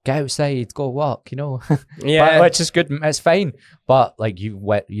 get outside, go walk, Yeah. Which is good, it's fine. But like you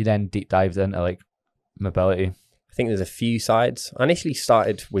then deep dived into like mobility. I think there's a few sides. I initially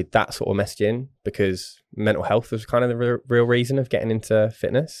started with that sort of messaging because mental health was kind of the real reason of getting into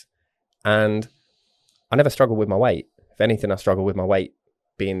fitness. And I never struggled with my weight. If anything, I struggled with my weight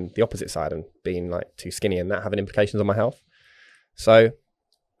being the opposite side and being like too skinny and that having implications on my health. So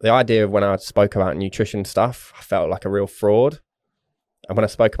the idea of when I spoke about nutrition stuff, I felt like a real fraud. And when I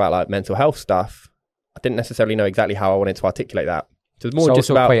spoke about like mental health stuff, I didn't necessarily know exactly how I wanted to articulate that. So it's more It's just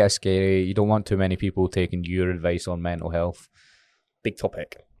also about quite a scary. You don't want too many people taking your advice on mental health. big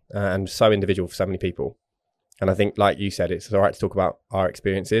topic and so individual for so many people. And I think, like you said, it's all right to talk about our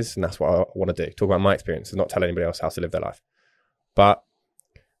experiences, and that's what I want to do. Talk about my experiences, not tell anybody else how to live their life. But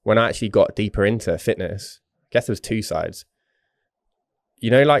when I actually got deeper into fitness, I guess there was two sides.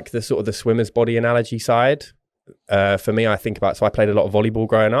 Like the sort of the swimmer's body analogy side. For me, I think about, so I played a lot of volleyball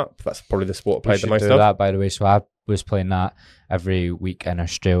growing up. That's probably the sport I played the most do of. that, by the way. So I was playing that every week in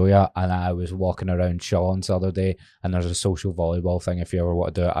Australia, and I was walking around Sean's the other day, and there's a social volleyball thing if you ever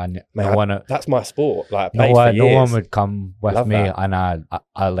want to do it. And That's my sport. Like, I played for years. No one would come with me, that. and I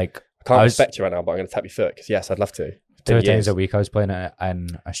can't respect you right now, but I'm going to tap your foot because yes, I'd love to. 2 times a week I was playing it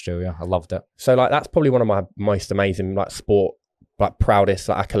in Australia. I loved it. So like that's probably one of my most amazing like sport, like proudest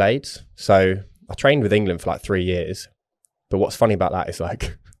like accolades. So I trained with England for like 3 years. But what's funny about that is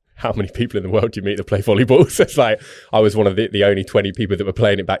like how many people in the world do you meet that play volleyball? So it's like I was one of the only 20 people that were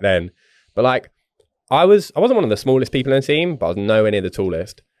playing it back then. But like I wasn't one of the smallest people in the team, but I was nowhere near the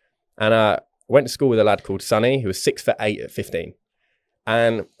tallest. And I went to school with a lad called Sonny who was 6'8" at 15.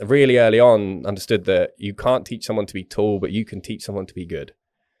 And really early on understood that you can't teach someone to be tall, but you can teach someone to be good.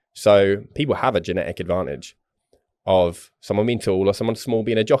 So people have a genetic advantage of someone being tall or someone small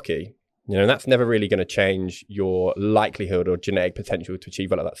being a jockey. And that's never really going to change your likelihood or genetic potential to achieve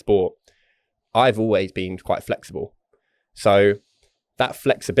well at that sport. I've always been quite flexible. So that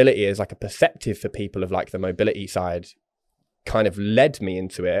flexibility is like a perceptive for people of like the mobility side kind of led me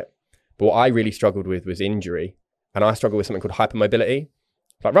into it. But what I really struggled with was injury. And I struggle with something called hypermobility.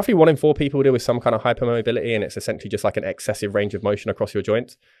 Like roughly 1 in 4 people deal with some kind of hypermobility, and it's essentially just like an excessive range of motion across your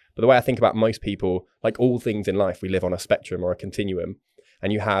joints. But the way I think about most people, like all things in life, we live on a spectrum or a continuum.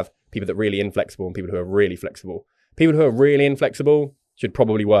 And you have people that are really inflexible and people who are really flexible. People who are really inflexible should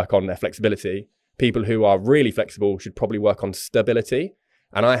probably work on their flexibility. People who are really flexible should probably work on stability.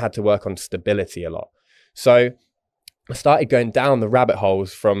 And I had to work on stability a lot. So I started going down the rabbit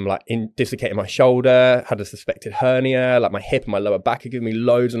holes from like dislocating my shoulder, had a suspected hernia, like my hip and my lower back had given me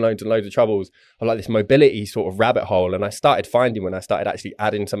loads and loads and loads of troubles. I like this mobility sort of rabbit hole. And I started finding when I started actually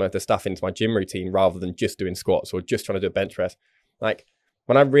adding some of the stuff into my gym routine rather than just doing squats or just trying to do a bench press. Like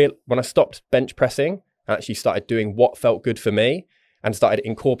when I stopped bench pressing, I actually started doing what felt good for me and started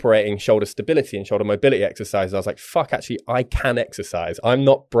incorporating shoulder stability and shoulder mobility exercises. I was like, fuck, actually, I can exercise. I'm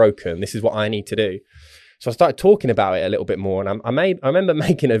not broken. This is what I need to do. So I started talking about it a little bit more. And I remember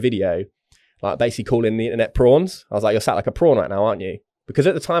making a video, like basically calling the internet prawns. I was like, you're sat like a prawn right now, aren't you? Because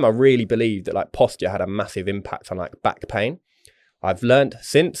at the time I really believed that like posture had a massive impact on like back pain. I've learned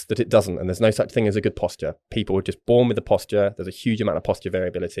since that it doesn't, and there's no such thing as a good posture. People are just born with the posture. There's a huge amount of posture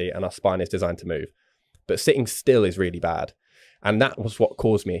variability and our spine is designed to move. But sitting still is really bad. And that was what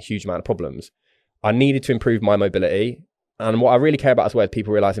caused me a huge amount of problems. I needed to improve my mobility. And what I really care about as well is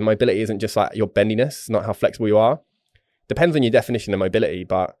people realizing mobility isn't just like your bendiness, it's not how flexible you are. Depends on your definition of mobility,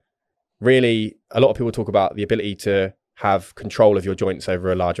 but really a lot of people talk about the ability to have control of your joints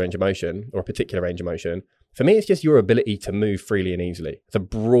over a large range of motion or a particular range of motion. For me, it's just your ability to move freely and easily. It's a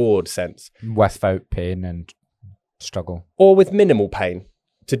broad sense. Without pain and struggle. Or with minimal pain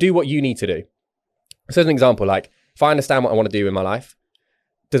to do what you need to do. So as an example, like if I understand what I want to do in my life,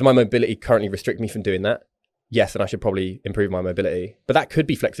 does my mobility currently restrict me from doing that? Yes, and I should probably improve my mobility. But that could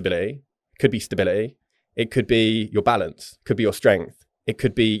be flexibility, could be stability, it could be your balance, could be your strength, it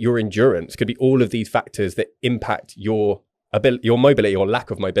could be your endurance, could be all of these factors that impact your ability, your mobility or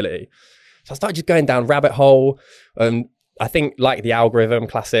lack of mobility. So I started just going down rabbit hole. I think like the algorithm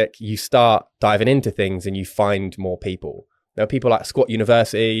classic, you start diving into things and you find more people. There are people like Squat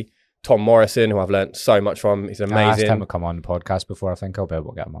University, Tom Morrison, who I've learned so much from. He's amazing. I asked him to come on the podcast before. I think I'll be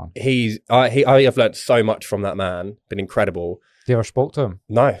able to get him on. I have learned so much from that man. Been incredible. Have you ever spoke to him?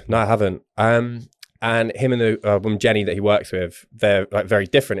 No, I haven't. And him and the woman Jenny that he works with, they're like very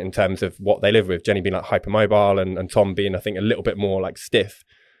different in terms of what they live with. Jenny being like hypermobile and Tom being, I think, a little bit more like stiff.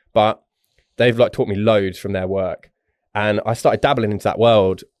 But they've like taught me loads from their work. And I started dabbling into that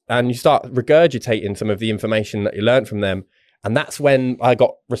world. and you start regurgitating some of the information that you learned from them. And that's when I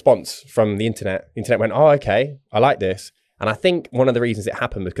got response from the internet. The internet went, oh, okay, I like this. And I think one of the reasons it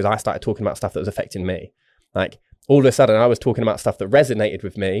happened was because I started talking about stuff that was affecting me. Like all of a sudden I was talking about stuff that resonated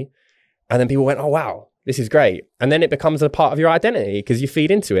with me. And then people went, oh, wow, this is great. And then it becomes a part of your identity because you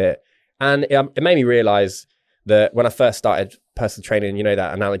feed into it. And it made me realize that when I first started personal training, you know,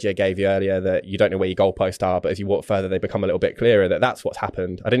 that analogy I gave you earlier, that you don't know where your goalposts are, but as you walk further, they become a little bit clearer, that's what's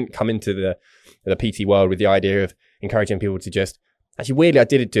happened. I didn't come into the PT world with the idea of encouraging people to just, actually weirdly, I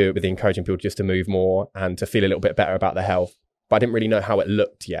did do it with encouraging people just to move more and to feel a little bit better about their health, but I didn't really know how it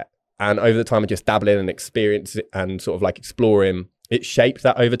looked yet. And over the time of just dabbling and experience and sort of like exploring, it shaped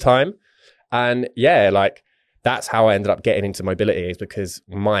that over time. And yeah, like that's how I ended up getting into mobility, is because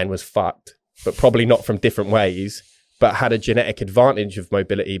mine was fucked, but probably not from different ways, but had a genetic advantage of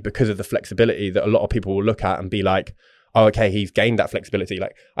mobility because of the flexibility that a lot of people will look at and be like, oh, okay, he's gained that flexibility.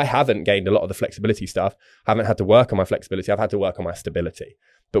 Like I haven't gained a lot of the flexibility stuff. I haven't had to work on my flexibility. I've had to work on my stability,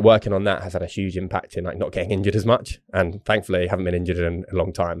 but working on that has had a huge impact in like not getting injured as much. And thankfully I haven't been injured in a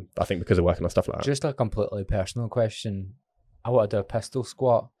long time, I think, because of working on stuff like that. Just a completely personal question. I want to do a pistol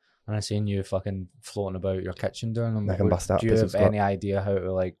squat and I seen you fucking floating about your kitchen doing them. I can bust out. Do you have any idea how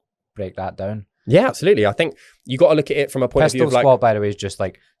to like break that down? Yeah, absolutely. I think you got to look at it from a point of view of like... Pistol squat, by the way, is just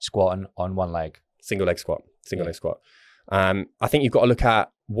like squatting on one leg. Single leg squat. Leg squat. I think you've got to look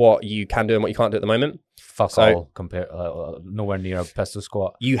at what you can do and what you can't do at the moment. Fuck all, compared nowhere near a pistol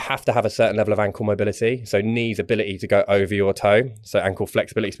squat. You have to have a certain level of ankle mobility. So knees ability to go over your toe. So ankle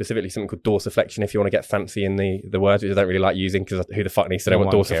flexibility, specifically something called dorsiflexion, if you want to get fancy in the words, which I don't really like using because who the fuck needs to know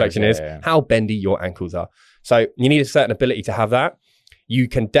what dorsiflexion is. Yeah. How bendy your ankles are. So you need a certain ability to have that. You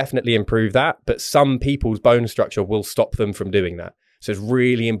can definitely improve that, but some people's bone structure will stop them from doing that. So it's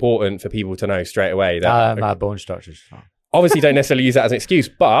really important for people to know straight away that my bone structure's fine. Obviously don't necessarily use that as an excuse,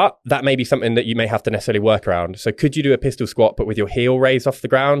 but that may be something that you may have to necessarily work around. So could you do a pistol squat, but with your heel raised off the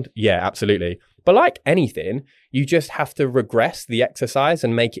ground? Yeah, absolutely. But like anything, you just have to regress the exercise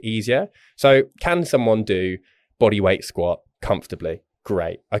and make it easier. So can someone do body weight squat comfortably?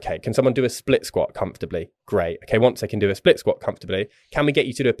 Great. Okay. Can someone do a split squat comfortably? Great. Okay. Once they can do a split squat comfortably, can we get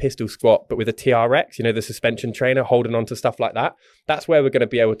you to do a pistol squat, but with a TRX, you know, the suspension trainer, holding on to stuff like that? That's where we're going to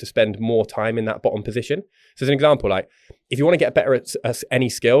be able to spend more time in that bottom position. So as an example, like if you want to get better at any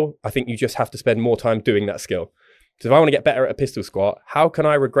skill, I think you just have to spend more time doing that skill. So if I want to get better at a pistol squat, how can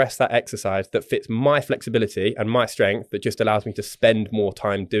I regress that exercise that fits my flexibility and my strength that just allows me to spend more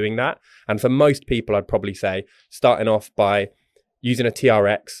time doing that? And for most people, I'd probably say starting off by using a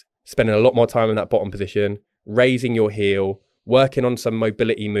TRX, spending a lot more time in that bottom position, raising your heel, working on some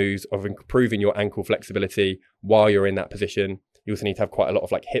mobility moves of improving your ankle flexibility while you're in that position. You also need to have quite a lot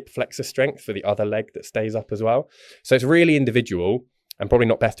of like hip flexor strength for the other leg that stays up as well. So it's really individual and probably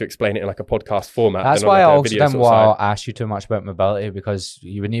not best to explain it in like a podcast format. That's why I also didn't want to ask you too much about mobility, because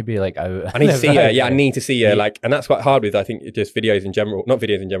you would need to be like out. I need to see you. Yeah, I need to see you. Like, and that's quite hard with, I think, just videos in general, not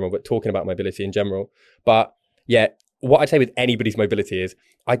videos in general, but talking about mobility in general. But yeah, what I'd say with anybody's mobility is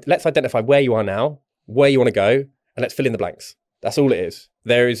let's identify where you are now, where you want to go, and let's fill in the blanks. That's all it is.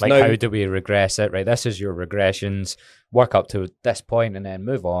 There is like, how do we regress it? Right, this is your regressions. Work up to this point and then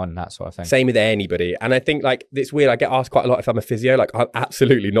move on, that sort of thing. Same with anybody. And I think like it's weird. I get asked quite a lot if I'm a physio. Like I'm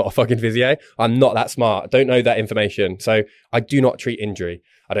absolutely not a fucking physio. I'm not that smart. I don't know that information. So I do not treat injury.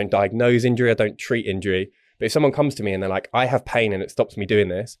 I don't diagnose injury. I don't treat injury. But if someone comes to me and they're like, I have pain and it stops me doing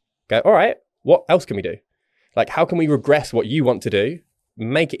this, go, all right, what else can we do? Like, how can we regress what you want to do,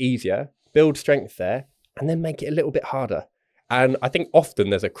 make it easier, build strength there, and then make it a little bit harder? And I think often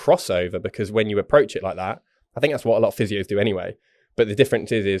there's a crossover, because when you approach it like that, I think that's what a lot of physios do anyway. But the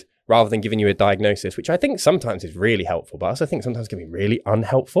difference is rather than giving you a diagnosis, which I think sometimes is really helpful, but I also think sometimes can be really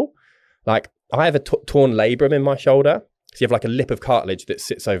unhelpful. Like I have a torn labrum in my shoulder. So you have like a lip of cartilage that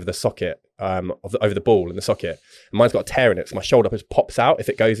sits over the socket, over the ball in the socket. And mine's got a tear in it. So my shoulder just pops out if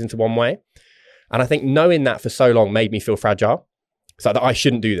it goes into one way. And I think knowing that for so long made me feel fragile. So that I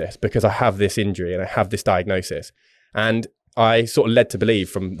shouldn't do this because I have this injury and I have this diagnosis. And I sort of led to believe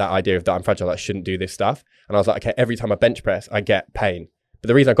from that idea of that I'm fragile, that I shouldn't do this stuff. And I was like, okay, every time I bench press, I get pain. But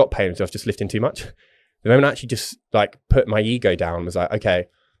the reason I got pain was I was just lifting too much. The moment I actually just like put my ego down, was like, okay,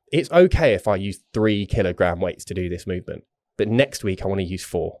 it's okay if I use 3 kilogram weights to do this movement. But next week I want to use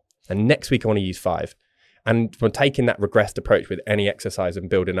 4. And next week I want to use 5. And from taking that regressed approach with any exercise and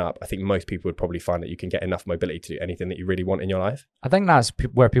building up, I think most people would probably find that you can get enough mobility to do anything that you really want in your life. I think that's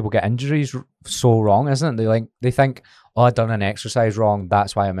where people get injuries so wrong, isn't it? They think, oh, I've done an exercise wrong,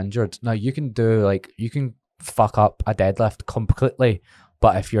 that's why I'm injured. No, you can fuck up a deadlift completely,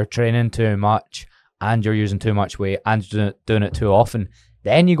 but if you're training too much and you're using too much weight and doing it too often,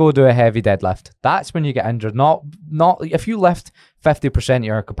 Then you go do a heavy deadlift. That's when you get injured. Not if you lift 50% of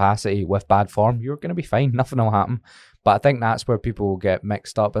your capacity with bad form, you're going to be fine. Nothing will happen. But I think that's where people will get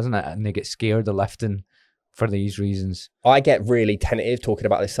mixed up, isn't it? And they get scared of lifting for these reasons. I get really tentative talking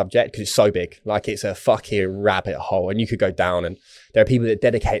about this subject because it's so big. Like, it's a fucking rabbit hole, and you could go down, and there are people that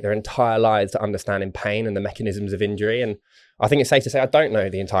dedicate their entire lives to understanding pain and the mechanisms of injury. And I think it's safe to say I don't know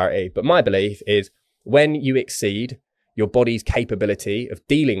the entirety, but my belief is when you exceed your body's capability of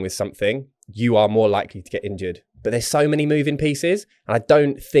dealing with something, you are more likely to get injured. But there's so many moving pieces, and I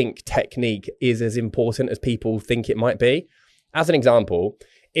don't think technique is as important as people think it might be. As an example,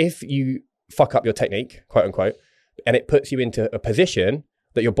 if you fuck up your technique, quote unquote, and it puts you into a position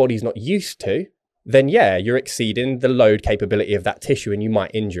that your body's not used to, then yeah, you're exceeding the load capability of that tissue and you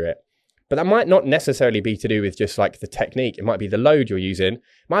might injure it. But that might not necessarily be to do with just like the technique. It might be the load you're using. It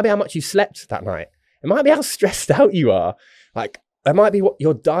might be how much you slept that night. It might be how stressed out you are. Like, it might be what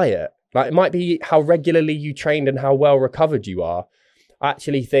your diet. Like, it might be how regularly you trained and how well recovered you are. I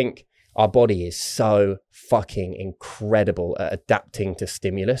actually think our body is so fucking incredible at adapting to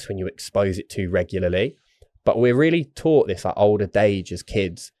stimulus when you expose it too regularly. But we're really taught this like old adage as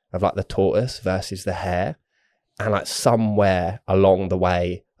kids of like the tortoise versus the hare. And like somewhere along the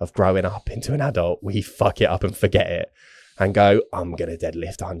way of growing up into an adult, we fuck it up and forget it. And go, I'm going to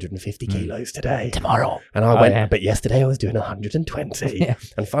deadlift 150 kilos today. Tomorrow. And I went, but yesterday I was doing 120. Yeah.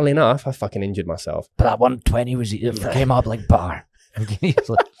 And funnily enough, I fucking injured myself. But that 120 came up like bar.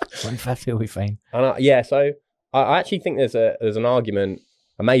 150 will be fine. And so I actually think there's an argument,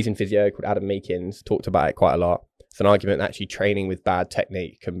 amazing physio called Adam Meakins talked about it quite a lot. It's an argument that actually training with bad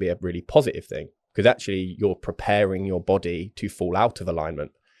technique can be a really positive thing, because actually you're preparing your body to fall out of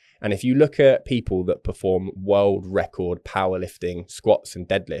alignment. And if you look at people that perform world record powerlifting squats and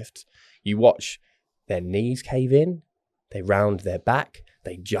deadlifts, you watch their knees cave in, they round their back,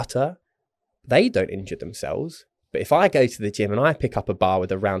 they jutter. They don't injure themselves. But if I go to the gym and I pick up a bar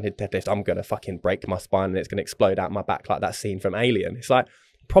with a rounded deadlift, I'm going to fucking break my spine and it's going to explode out my back like that scene from Alien. It's like,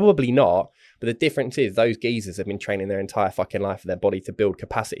 probably not. But the difference is those geezers have been training their entire fucking life for their body to build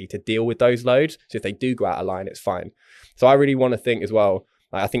capacity to deal with those loads. So if they do go out of line, it's fine. So I really want to think as well,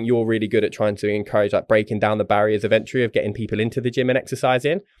 I think you're really good at trying to encourage like breaking down the barriers of entry of getting people into the gym and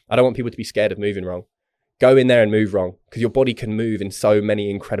exercising. I don't want people to be scared of moving wrong. Go in there and move wrong, because your body can move in so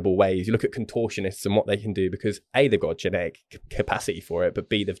many incredible ways. You look at contortionists and what they can do because A, they've got a genetic capacity for it, but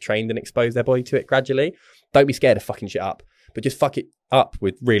B, they've trained and exposed their body to it gradually. Don't be scared of fucking shit up, but just fuck it up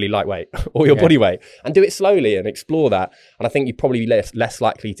with really lightweight or your body weight and do it slowly and explore that. And I think you're probably less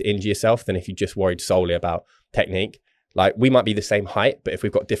likely to injure yourself than if you just worried solely about technique. Like, we might be the same height, but if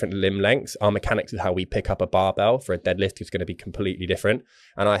we've got different limb lengths, our mechanics of how we pick up a barbell for a deadlift is going to be completely different.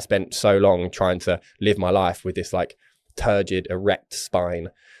 And I spent so long trying to live my life with this like turgid, erect spine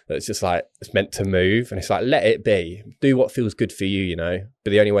that's just like, it's meant to move. And it's like, let it be. Do what feels good for you, you know.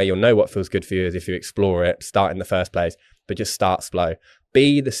 But the only way you'll know what feels good for you is if you explore it, start in the first place, but just start slow.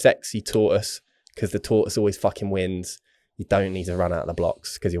 Be the sexy tortoise, because the tortoise always fucking wins. You don't need to run out of the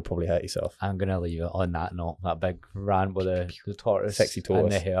blocks because you'll probably hurt yourself. I'm going to leave it on that note, that big rant with the tortoise, sexy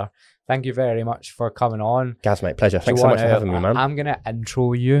tortoise and the hair. Thank you very much for coming on. Gaz, mate, pleasure. Thanks so much for having me, man. I'm going to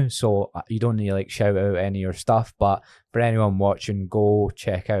intro you, so you don't need to like shout out any of your stuff, but for anyone watching, go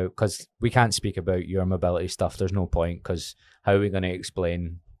check out, because we can't speak about your mobility stuff. There's no point, because how are we going to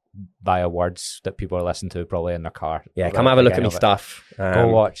explain via words that people are listening to probably in their car? Yeah, come have a look at me stuff. Go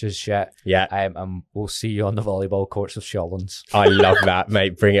watch his shit. Yeah. And we'll see you on the volleyball courts of Shawlands. I love that,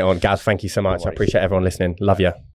 mate. Bring it on. Gaz, thank you so much. I appreciate everyone listening. Love you.